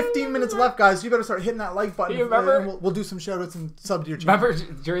like 15 minutes left, guys. You better start hitting that like button. You remember? And we'll do some shout-outs and sub to your channel.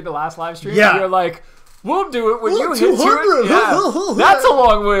 Remember during the last live stream? Yeah. You're like, we'll do it when you hit 200. 200. Yeah. That's a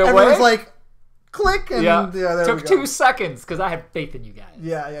long way away. Everyone's like, click. And yeah, there took we go. 2 seconds because I had faith in you guys.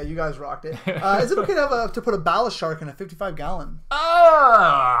 Yeah, you guys rocked it. Is it okay to put a Bala shark in a 55-gallon?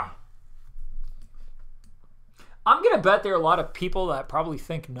 I'm going to bet there are a lot of people that probably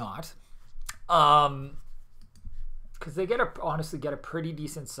think not. Because they honestly get a pretty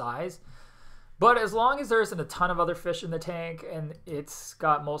decent size. But as long as there isn't a ton of other fish in the tank and it's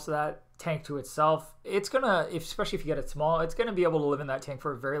got most of that tank to itself, it's going to, especially if you get it small, it's going to be able to live in that tank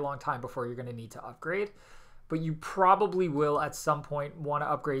for a very long time before you're going to need to upgrade. But you probably will at some point want to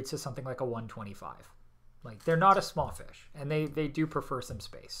upgrade to something like a 125. Like, they're not a small fish, and they do prefer some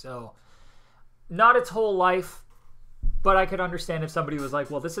space. So not its whole life, but I could understand if somebody was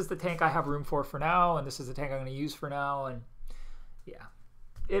like, well, this is the tank I have room for now, and this is the tank I'm going to use for now. And yeah,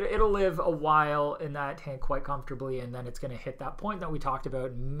 it'll live a while in that tank quite comfortably, and then it's going to hit that point that we talked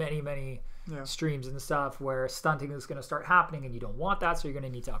about in many streams and stuff where stunting is going to start happening, and you don't want that, so you're going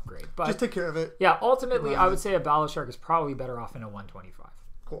to need to upgrade. But just take care of it. Yeah, ultimately, I would say a Bala shark is probably better off in a 125.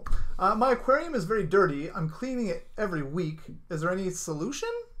 Cool. My aquarium is very dirty. I'm cleaning it every week. Is there any solution?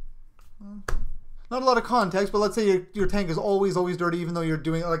 Not a lot of context, but let's say your tank is always dirty, even though you're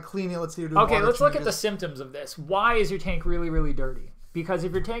doing like cleaning it. Let's say you're doing. Okay, water let's look at changes. the symptoms of this. Why is your tank really dirty? Because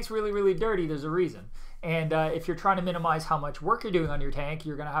if your tank's really dirty, there's a reason. And if you're trying to minimize how much work you're doing on your tank,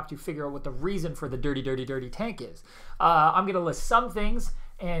 you're going to have to figure out what the reason for the dirty tank is. I'm going to list some things,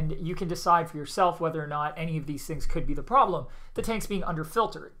 and you can decide for yourself whether or not any of these things could be the problem. The tank's being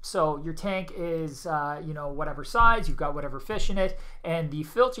underfiltered. So your tank is, whatever size, you've got whatever fish in it, and the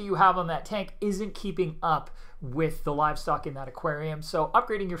filter you have on that tank isn't keeping up with the livestock in that aquarium. So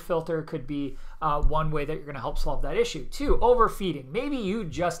upgrading your filter could be one way that you're going to help solve that issue. 2, overfeeding. Maybe you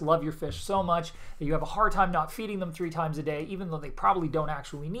just love your fish so much that you have a hard time not feeding them 3 times a day, even though they probably don't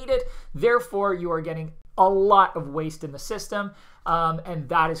actually need it. Therefore, you are getting a lot of waste in the system, and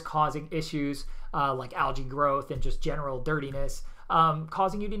that is causing issues like algae growth and just general dirtiness,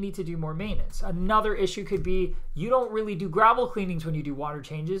 causing you to need to do more maintenance. Another issue could be you don't really do gravel cleanings when you do water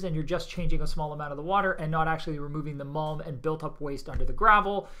changes, and you're just changing a small amount of the water and not actually removing the mulm and built up waste under the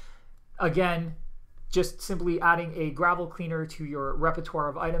gravel. Again, just simply adding a gravel cleaner to your repertoire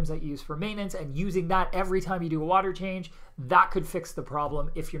of items that you use for maintenance and using that every time you do a water change, that could fix the problem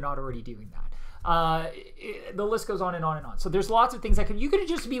if you're not already doing that. The list goes on and on and on. So there's lots of things that you could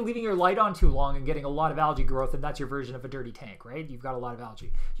just be leaving your light on too long and getting a lot of algae growth, and that's your version of a dirty tank, right? You've got a lot of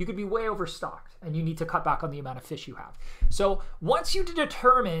algae. You could be way overstocked, and you need to cut back on the amount of fish you have. So once you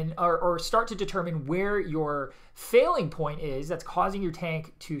determine or start to determine where your failing point is that's causing your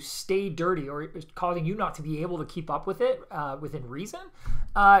tank to stay dirty or is causing you not to be able to keep up with it within reason,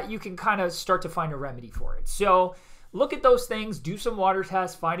 you can kind of start to find a remedy for it. So look at those things, do some water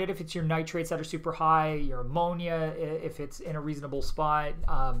tests, find out if it's your nitrates that are super high, your ammonia, if it's in a reasonable spot.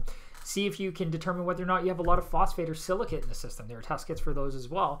 See if you can determine whether or not you have a lot of phosphate or silicate in the system. There are test kits for those as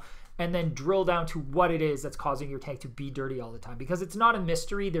well. And then drill down to what it is that's causing your tank to be dirty all the time. Because it's not a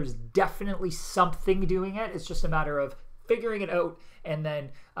mystery. There's definitely something doing it. It's just a matter of figuring it out and then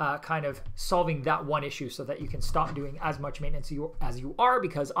kind of solving that one issue so that you can stop doing as much maintenance as you are,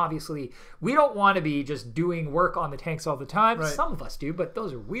 because obviously we don't want to be just doing work on the tanks all the time. Right. Some of us do, but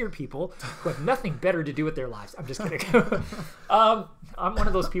those are weird people who have nothing better to do with their lives. I'm just kidding. I'm one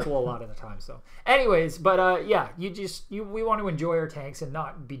of those people a lot of the time. So anyways, but yeah, we want to enjoy our tanks and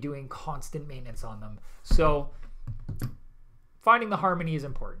not be doing constant maintenance on them. So finding the harmony is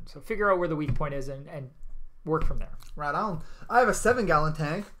important. So figure out where the weak point is and work from there. Right on. I have a 7-gallon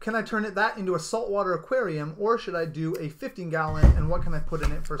tank. Can I turn that into a saltwater aquarium, or should I do a 15-gallon, and what can I put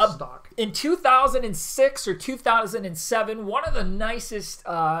in it for stock? In 2006 or 2007, one of the nicest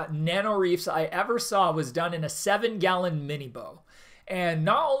nano reefs I ever saw was done in a 7-gallon mini bow. And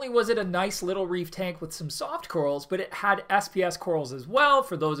not only was it a nice little reef tank with some soft corals, but it had SPS corals as well.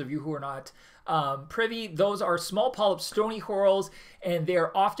 For those of you who are not privy, those are small polyp stony corals, and they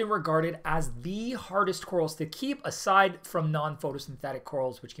are often regarded as the hardest corals to keep, aside from non-photosynthetic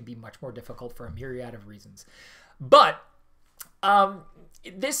corals, which can be much more difficult for a myriad of reasons. But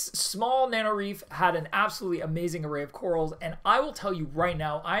this small nano reef had an absolutely amazing array of corals, and I will tell you right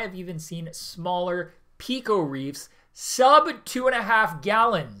now, I have even seen smaller pico reefs, sub 2.5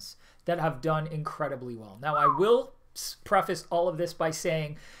 gallons, that have done incredibly well. Now, I will preface all of this by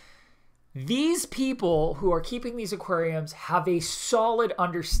saying these people who are keeping these aquariums have a solid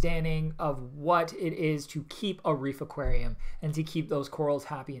understanding of what it is to keep a reef aquarium and to keep those corals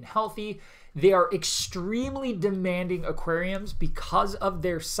happy and healthy. They are extremely demanding aquariums because of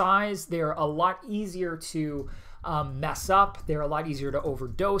their size. They're a lot easier to mess up. They're a lot easier to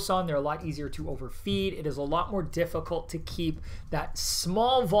overdose on. They're a lot easier to overfeed. It is a lot more difficult to keep that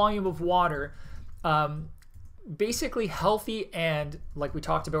small volume of water basically healthy and, like we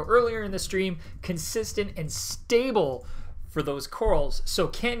talked about earlier in the stream, consistent and stable for those corals. So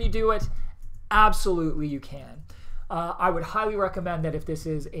can you do it? Absolutely you can. I would highly recommend that if this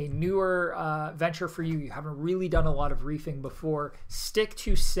is a newer venture for you, you haven't really done a lot of reefing before, stick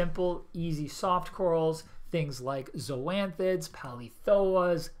to simple, easy, soft corals, things like zoanthids,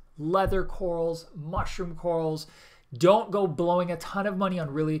 palithoas, leather corals, mushroom corals. Don't go blowing a ton of money on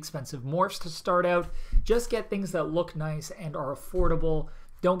really expensive morphs to start out. Just get things that look nice and are affordable.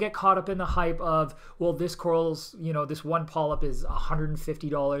 Don't get caught up in the hype of, well, this coral's, this one polyp is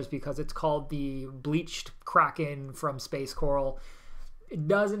 $150 because it's called the bleached kraken from space coral. It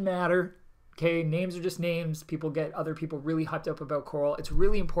doesn't matter. Okay, names are just names. People get other people really hyped up about coral. It's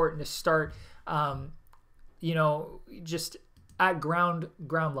really important to start, just at ground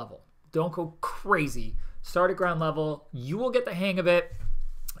level. Don't go crazy. Start at ground level. You will get the hang of it.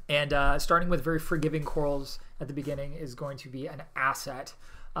 And starting with very forgiving corals at the beginning is going to be an asset.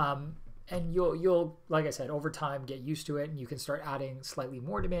 And you'll, like I said, over time get used to it, and you can start adding slightly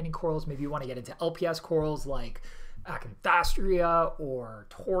more demanding corals. Maybe you want to get into LPS corals like Acanthastria or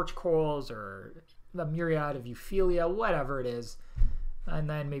torch corals or the myriad of Euphilia, whatever it is. And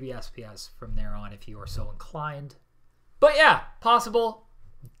then maybe SPS from there on if you are so inclined. But yeah, possible.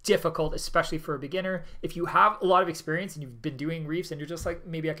 Difficult, especially for a beginner. If you have a lot of experience and you've been doing reefs and you're just like,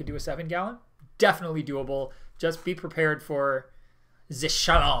 maybe I could do a 7-gallon, definitely doable. Just be prepared for the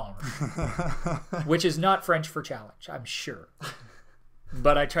challenge, which is not French for challenge, I'm sure.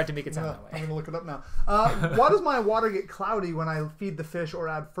 But I tried to make it sound that way. I'm going to look it up now. Why does my water get cloudy when I feed the fish or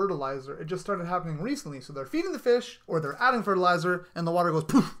add fertilizer? It just started happening recently. So they're feeding the fish or they're adding fertilizer and the water goes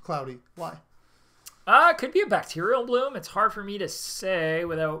poof, cloudy. Why? It could be a bacterial bloom. It's hard for me to say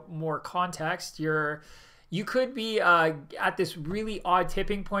without more context. You could be at this really odd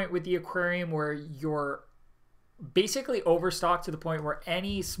tipping point with the aquarium where you're basically overstocked to the point where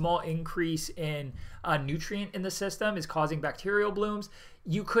any small increase in nutrient in the system is causing bacterial blooms.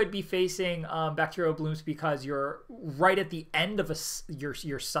 You could be facing bacterial blooms because you're right at the end of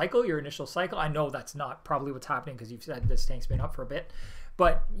your cycle, your initial cycle. I know that's not probably what's happening because you've said this tank's been up for a bit.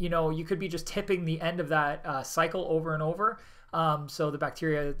 But, you could be just tipping the end of that cycle over and over. So the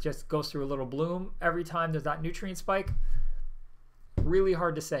bacteria just goes through a little bloom every time there's that nutrient spike. Really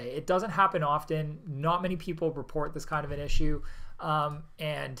hard to say. It doesn't happen often. Not many people report this kind of an issue.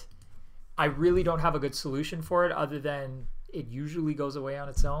 And I really don't have a good solution for it other than it usually goes away on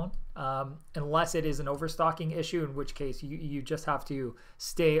its own, unless it is an overstocking issue, in which case you just have to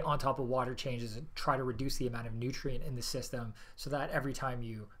stay on top of water changes and try to reduce the amount of nutrient in the system so that every time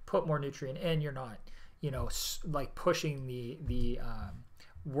you put more nutrient in, you're not, like pushing the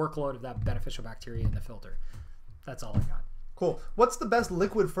workload of that beneficial bacteria in the filter. That's all I got. Cool. What's the best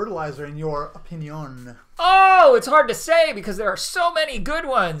liquid fertilizer in your opinion? Oh, it's hard to say because there are so many good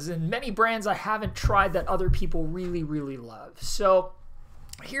ones and many brands I haven't tried that other people really, really love. So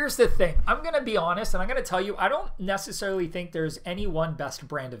here's the thing. I'm going to be honest and I'm going to tell you, I don't necessarily think there's any one best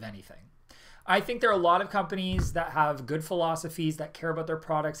brand of anything. I think there are a lot of companies that have good philosophies, that care about their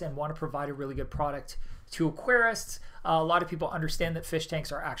products and want to provide a really good product to aquarists. A lot of people understand that fish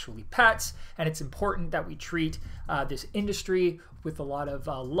tanks are actually pets, and it's important that we treat this industry with a lot of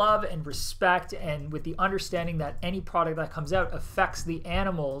love and respect, and with the understanding that any product that comes out affects the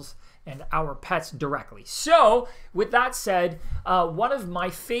animals and our pets directly. So with that said, one of my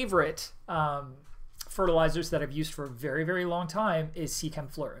favorite fertilizers that I've used for a very, very long time is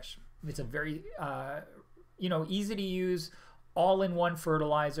Seachem Flourish. It's a very easy to use, all-in-one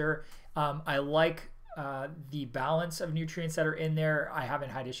fertilizer. I like the balance of nutrients that are in there. I haven't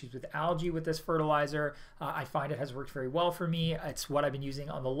had issues with algae with this fertilizer. I find it has worked very well for me. It's what I've been using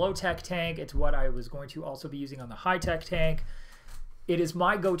on the low-tech tank. It's what I was going to also be using on the high-tech tank. It is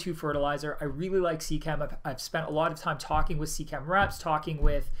my go-to fertilizer. I really like Seachem. I've spent a lot of time talking with Seachem reps, talking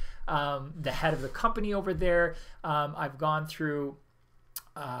with the head of the company over there. I've gone through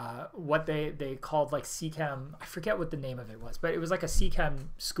what they called like Seachem, I forget what the name of it was, but it was like a Seachem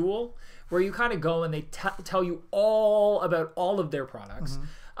school where you kind of go and they tell you all about all of their products,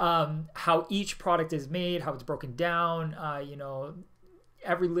 how each product is made, how it's broken down,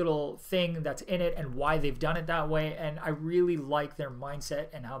 every little thing that's in it and why they've done it that way. And I really like their mindset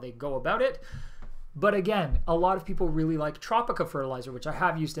and how they go about it. But again, a lot of people really like Tropica fertilizer, which I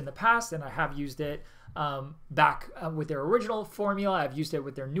have used in the past, and I have used it back with their original formula. I've used it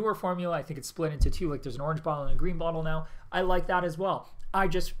with their newer formula. I think it's split into two, like there's an orange bottle and a green bottle now. I like that as well. I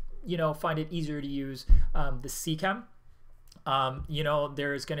just, find it easier to use the Seachem.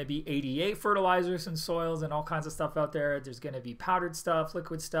 There's going to be ADA fertilizers and soils and all kinds of stuff out there. There's going to be powdered stuff,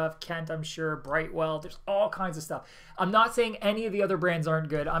 liquid stuff, Kent, I'm sure, Brightwell. There's all kinds of stuff. I'm not saying any of the other brands aren't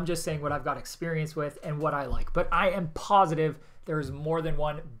good. I'm just saying what I've got experience with and what I like. But I am positive there's more than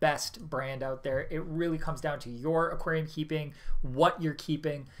one best brand out there. It really comes down to your aquarium keeping, what you're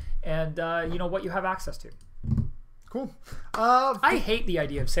keeping, and what you have access to. Cool. I hate the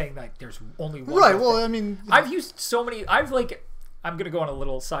idea of saying that there's only one. Right. Well, I mean, I've used so many. I'm gonna go on a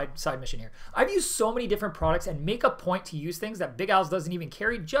little side mission here. I've used so many different products and make a point to use things that Big Al's doesn't even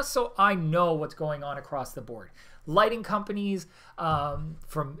carry, just so I know what's going on across the board. Lighting companies,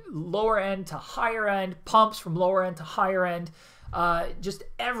 from lower end to higher end, pumps from lower end to higher end. Just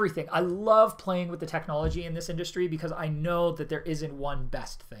everything. I love playing with the technology in this industry because I know that there isn't one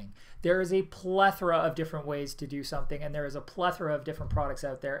best thing. There is a plethora of different ways to do something, and there is a plethora of different products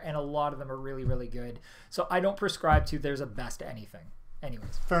out there, and a lot of them are really, really good. So I don't prescribe to there's a best anything.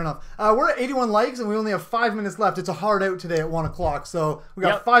 Anyways. Fair enough. We're at 81 likes, and we only have 5 minutes left. It's a hard out today at 1 o'clock, so we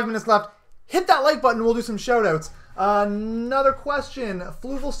got 5 minutes left. Hit that like button, we'll do some shout outs. Another question,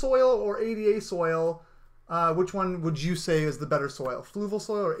 fluval soil or ADA soil? Which one would you say is the better soil? Fluval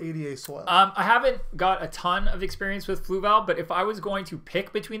soil or ADA soil? I haven't got a ton of experience with fluval, but if I was going to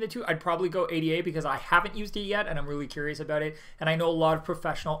pick between the two, I'd probably go ADA because I haven't used it yet and I'm really curious about it. And I know a lot of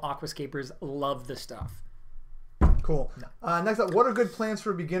professional aquascapers love the stuff. Cool. Next up, what are good plants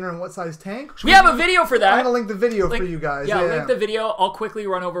for a beginner and what size tank? We have a video for that. I'm going to link the video for you guys. Yeah, link the video. I'll quickly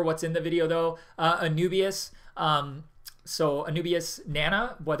run over what's in the video though. Anubias. So Anubias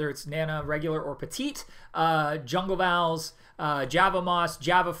Nana, whether it's Nana regular or petite, jungle vowels, Java moss,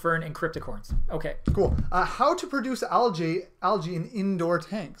 Java fern, and cryptocorns. Okay. Cool. How to produce algae in indoor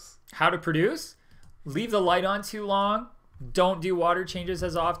tanks? How to produce? Leave the light on too long. Don't do water changes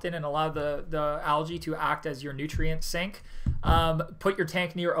as often and allow the algae to act as your nutrient sink. Put your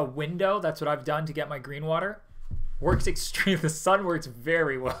tank near a window. That's what I've done to get my green water. Works extremely. The sun works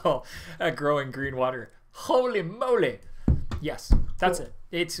very well at growing green water. Holy moly. Yes, that's it.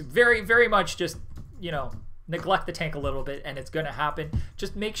 It's very, very much just, neglect the tank a little bit and it's going to happen.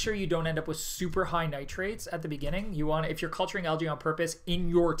 Just make sure you don't end up with super high nitrates at the beginning. You want, if you're culturing algae on purpose in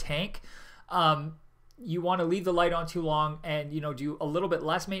your tank, you want to leave the light on too long and, you know, do a little bit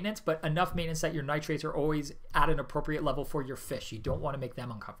less maintenance, but enough maintenance that your nitrates are always at an appropriate level for your fish. You don't want to make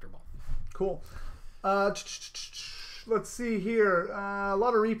them uncomfortable. Cool. Let's see here. A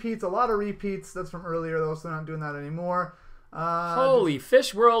lot of repeats. That's from earlier, though, so they're not doing that anymore. Holy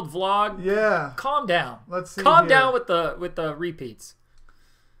Fish World vlog. Yeah. Calm down. Let's see. Calm down with the repeats.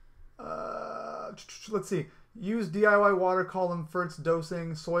 Let's see. Use DIY water column for its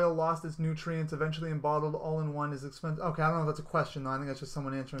dosing. Soil lost its nutrients. Eventually embottled all-in-one is expensive. Okay, I don't know if that's a question, though. I think that's just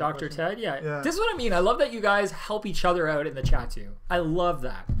someone answering Dr. the Ted? Yeah. This is what I mean. I love that you guys help each other out in the chat, too. I love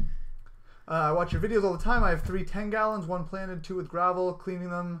that. I watch your videos all the time. I have 3 10 gallons, 1 planted, 2 with gravel. Cleaning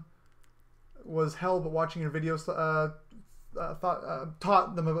them was hell, but watching your videos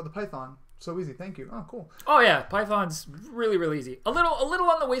taught them about the Python. So easy. Thank you. Oh, cool. Oh, yeah. Python's really, really easy. A little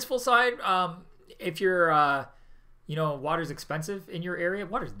on the wasteful side. If you're, you know, water's expensive in your area.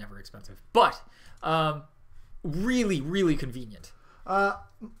 Water's never expensive, but really, really convenient.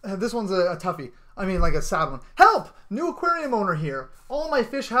 This one's a toughie. I mean, like a sad one. Help! New aquarium owner here. All my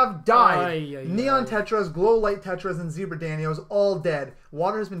fish have died. Neon tetras, glow light tetras, and zebra danios all dead.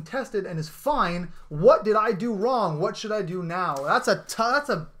 Water has been tested and is fine. What did I do wrong? What should I do now? That's a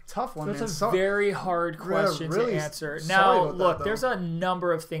tough one. That's a very hard question to answer. Now, look, there's a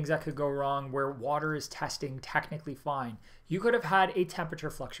number of things that could go wrong where water is testing technically fine. You could have had a temperature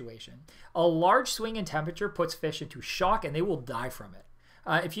fluctuation. A large swing in temperature puts fish into shock and they will die from it.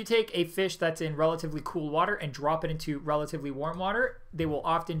 If you take a fish that's in relatively cool water and drop it into relatively warm water, they will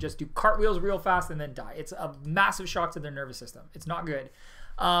often just do cartwheels real fast and then die. It's a massive shock to their nervous system. It's not good.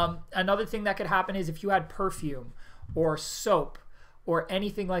 Another thing that could happen is if you had perfume or soap or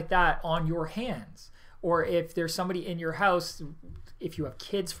anything like that on your hands, or if there's somebody in your house, if you have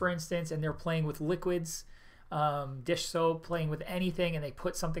kids, for instance, and they're playing with liquids, dish soap, playing with anything, and they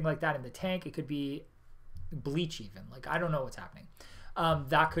put something like that in the tank, it could be bleach even. Like, I don't know what's happening.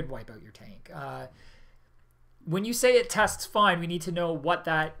 That could wipe out your tank. When you say it tests fine, we need to know what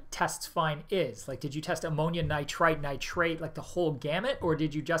that tests fine is. Like, did you test ammonia, nitrite, nitrate, like the whole gamut, or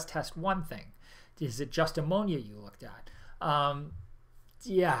did you just test one thing? Is it just ammonia you looked at?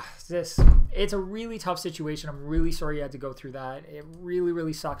 Yeah, it's a really tough situation. I'm really sorry you had to go through that. It really,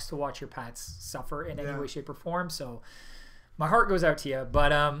 really sucks to watch your pets suffer in any way, shape, or form. So my heart goes out to you.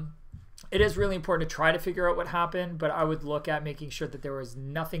 But it is really important to try to figure out what happened. But I would look at making sure that there was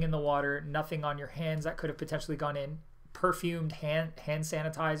nothing in the water, nothing on your hands that could have potentially gone in, perfumed hand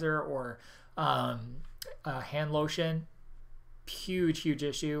sanitizer or hand lotion. Huge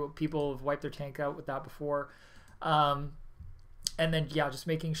issue. People have wiped their tank out with that before. And then, yeah, just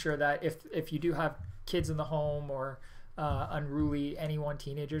making sure that if you do have kids in the home or unruly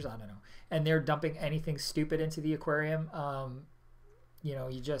teenagers, I don't know, and they're dumping anything stupid into the aquarium, you know,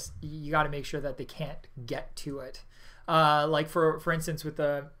 you got to make sure that they can't get to it. Like for instance, with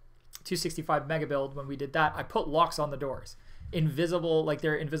the 265 mega build, when we did that, I put locks on the doors. Invisible, like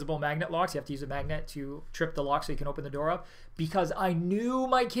they're invisible magnet locks. You have to use a magnet to trip the lock so you can open the door up, because I knew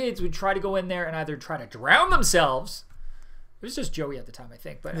my kids would try to go in there and either try to drown themselves. It was just Joey at the time, I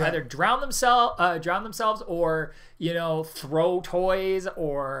think, but either drown themselves, or, you know, throw toys,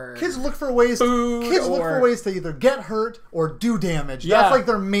 or kids look for ways. Kids look for ways to either get hurt or do damage. Yeah. That's like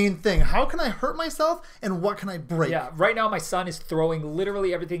their main thing. How can I hurt myself, and what can I break? Yeah. Right now, my son is throwing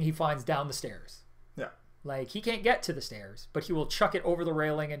literally everything he finds down the stairs. Yeah. Like, he can't get to the stairs, but he will chuck it over the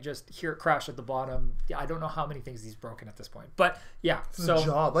railing and just hear it crash at the bottom. I don't know how many things he's broken at this point, but yeah. It's a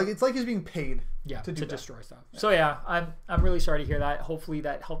job. Like, it's like he's being paid. Yeah, to destroy stuff. Yeah. So yeah, I'm really sorry to hear that. Hopefully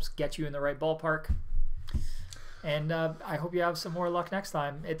that helps get you in the right ballpark. And I hope you have some more luck next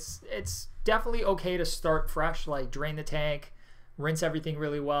time. It's definitely okay to start fresh, like drain the tank, rinse everything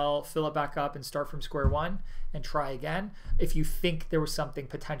really well, fill it back up, and start from square one and try again. If you think there was something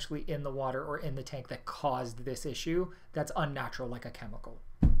potentially in the water or in the tank that caused this issue that's unnatural, like a chemical.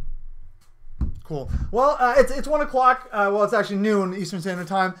 Cool. Well, it's 1 o'clock. Well, it's actually noon Eastern Standard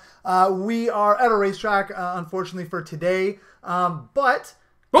Time. We are at a racetrack, unfortunately, for today. But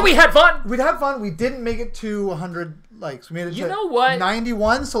we had fun. We'd have fun. We didn't make it to 100 likes. We made it to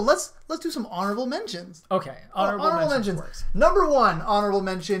 91. So let's do some honorable mentions. Okay. Honorable mentions. Number 1 honorable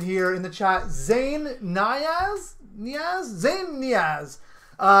mention here in the chat. Zayn Niaz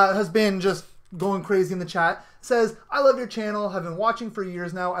has been just going crazy in the chat. says, I love your channel. Have been watching for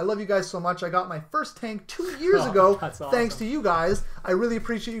years now. I love you guys so much. I got my first tank 2 years ago. That's awesome. Thanks to you guys. I really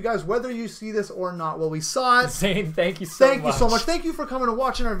appreciate you guys, whether you see this or not. Well, we saw it. Zane, thank you so much. Thank you so much. Thank you for coming and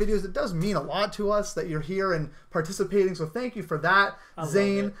watching our videos. It does mean a lot to us that you're here and participating. So thank you for that,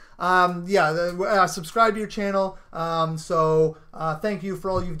 Zane. Subscribe to your channel. Thank you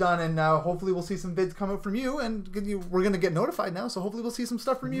for all you've done, and hopefully we'll see some vids come out from you, and we're gonna get notified now. So hopefully we'll see some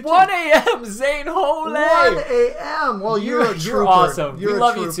stuff from you too. 1 a.m. Zane, holy. 1 a.m. Well, you're awesome. You're we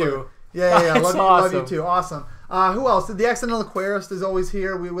love you too. Yeah. That's love you too. Awesome. Who else? The Accidental Aquarist is always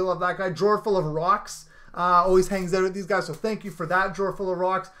here. We love that guy. Drawer Full of Rocks always hangs out with these guys. So thank you for that, Drawer Full of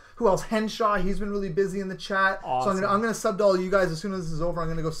Rocks. Who else? Henshaw. He's been really busy in the chat. Awesome. So I'm gonna sub to all you guys as soon as this is over. I'm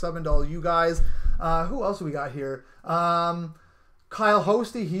gonna go sub into all you guys. Who else do we got here? Kyle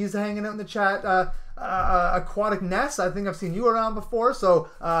Hosty, he's hanging out in the chat. Aquatic Ness, I think I've seen you around before, so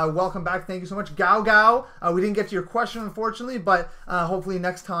welcome back. Thank you so much. Gao, we didn't get to your question, unfortunately, but hopefully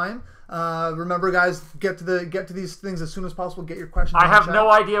next time. Remember, guys, get to these things as soon as possible. Get your questions. I have no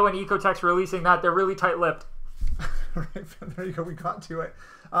idea when Ecotech's releasing that. They're really tight-lipped. Right, there you go. We got to it.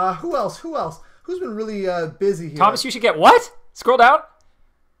 Who else? Who's been really busy here? Thomas, you should get what? Scroll down.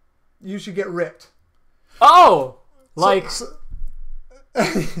 You should get ripped. Oh, both.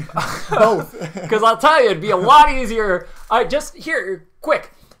 Because I'll tell you, it'd be a lot easier.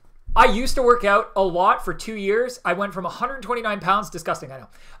 Quick. I used to work out a lot for 2 years. I went from 129 pounds, disgusting, I know,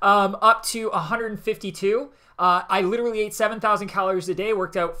 up to 152. I literally ate 7,000 calories a day,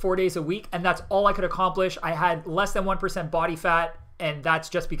 worked out 4 days a week, and that's all I could accomplish. I had less than 1% body fat, and that's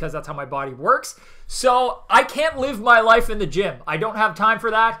just because that's how my body works. So I can't live my life in the gym. I don't have time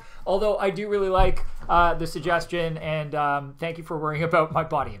for that, although I do really like the suggestion, and thank you for worrying about my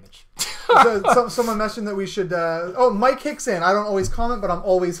body image. Someone mentioned that we should. Mike Hickson. I don't always comment, but I'm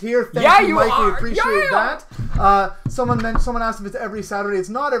always here. Thank you, Mike. We appreciate that. Someone asked if it's every Saturday. It's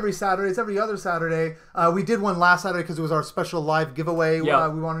not every Saturday. It's every other Saturday. We did one last Saturday because it was our special live giveaway we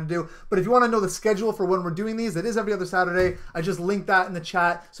wanted to do. But if you want to know the schedule for when we're doing these, it is every other Saturday. I just linked that in the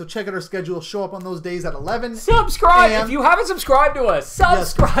chat. So check out our schedule. Show up on those days at 11. Subscribe if you haven't subscribed to us.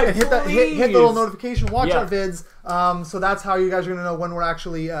 Subscribe, and hit the little notification. Watch our vids. So that's how you guys are going to know when we're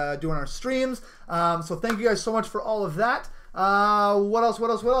actually doing our streams. So thank you guys so much for all of that. What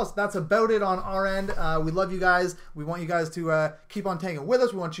else? That's about it on our end. We love you guys. We want you guys to keep on tagging with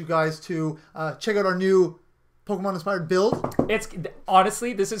us. We want you guys to check out our new Pokemon inspired build.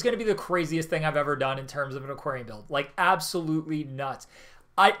 Honestly, this is going to be the craziest thing I've ever done in terms of an aquarium build. Like, absolutely nuts.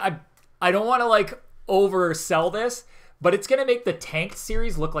 I don't want to like oversell this, but it's going to make the Tanked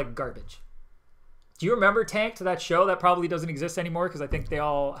series look like garbage. Do you remember Tanked, that show that probably doesn't exist anymore because I think they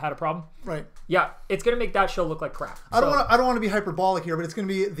all had a problem? Right. Yeah, it's going to make that show look like crap. I don't want to be hyperbolic here, but it's going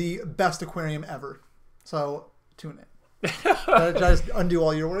to be the best aquarium ever. So tune in. Did I just undo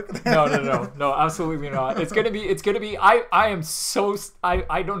all your work? No, absolutely not. It's gonna be.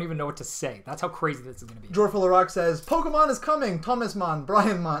 I don't even know what to say. That's how crazy this is gonna be. Drawer Full of Rock says Pokemon is coming. Thomas Mon,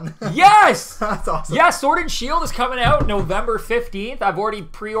 Brian Mon. Yes, that's awesome. Yeah, Sword and Shield is coming out November 15th. I've already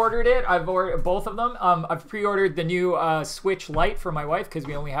pre-ordered it. I've ordered both of them. I've pre-ordered the new Switch Lite for my wife because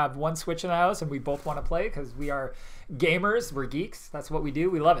we only have one Switch in the house and we both want to play because we are gamers. We're geeks. That's what we do.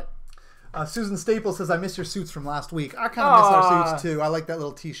 We love it. Susan Staples says, I miss your suits from last week. I kind of miss our suits too. I like that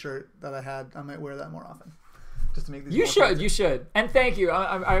little t-shirt that I had. I might wear that more often. Just to make these You should. And thank you.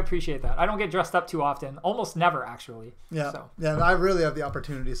 I appreciate that. I don't get dressed up too often. Almost never, actually. Yeah. So. Yeah, I really have the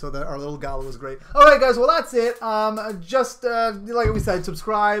opportunity, so that our little gala was great. All right, guys. Well, that's it. Just like we said,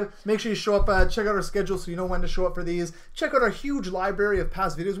 subscribe. Make sure you show up. Check out our schedule so you know when to show up for these. Check out our huge library of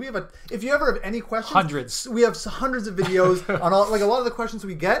past videos. We have if you ever have any questions, hundreds. We have hundreds of videos on all. Like a lot of the questions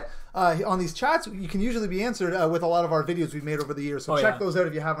we get on these chats, you can usually be answered with a lot of our videos we've made over the years. So check those out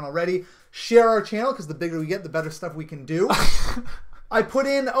if you haven't already. Share our channel because the bigger we get, the better stuff we can do. I put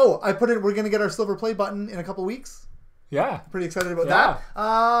in. We're gonna get our silver play button in a couple weeks. Yeah, pretty excited about that.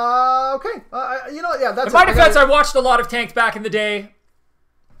 Okay. That's. In my defense, I watched a lot of Tanked back in the day.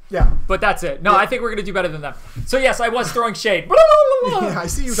 Yeah, but that's it. No, I think we're gonna do better than them. So yes, I was throwing shade. Yeah, I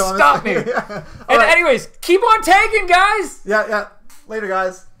see you, Thomas. Stop me. Anyways, keep on tanking, guys. Yeah. Later,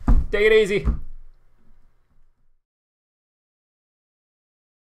 guys. Take it easy.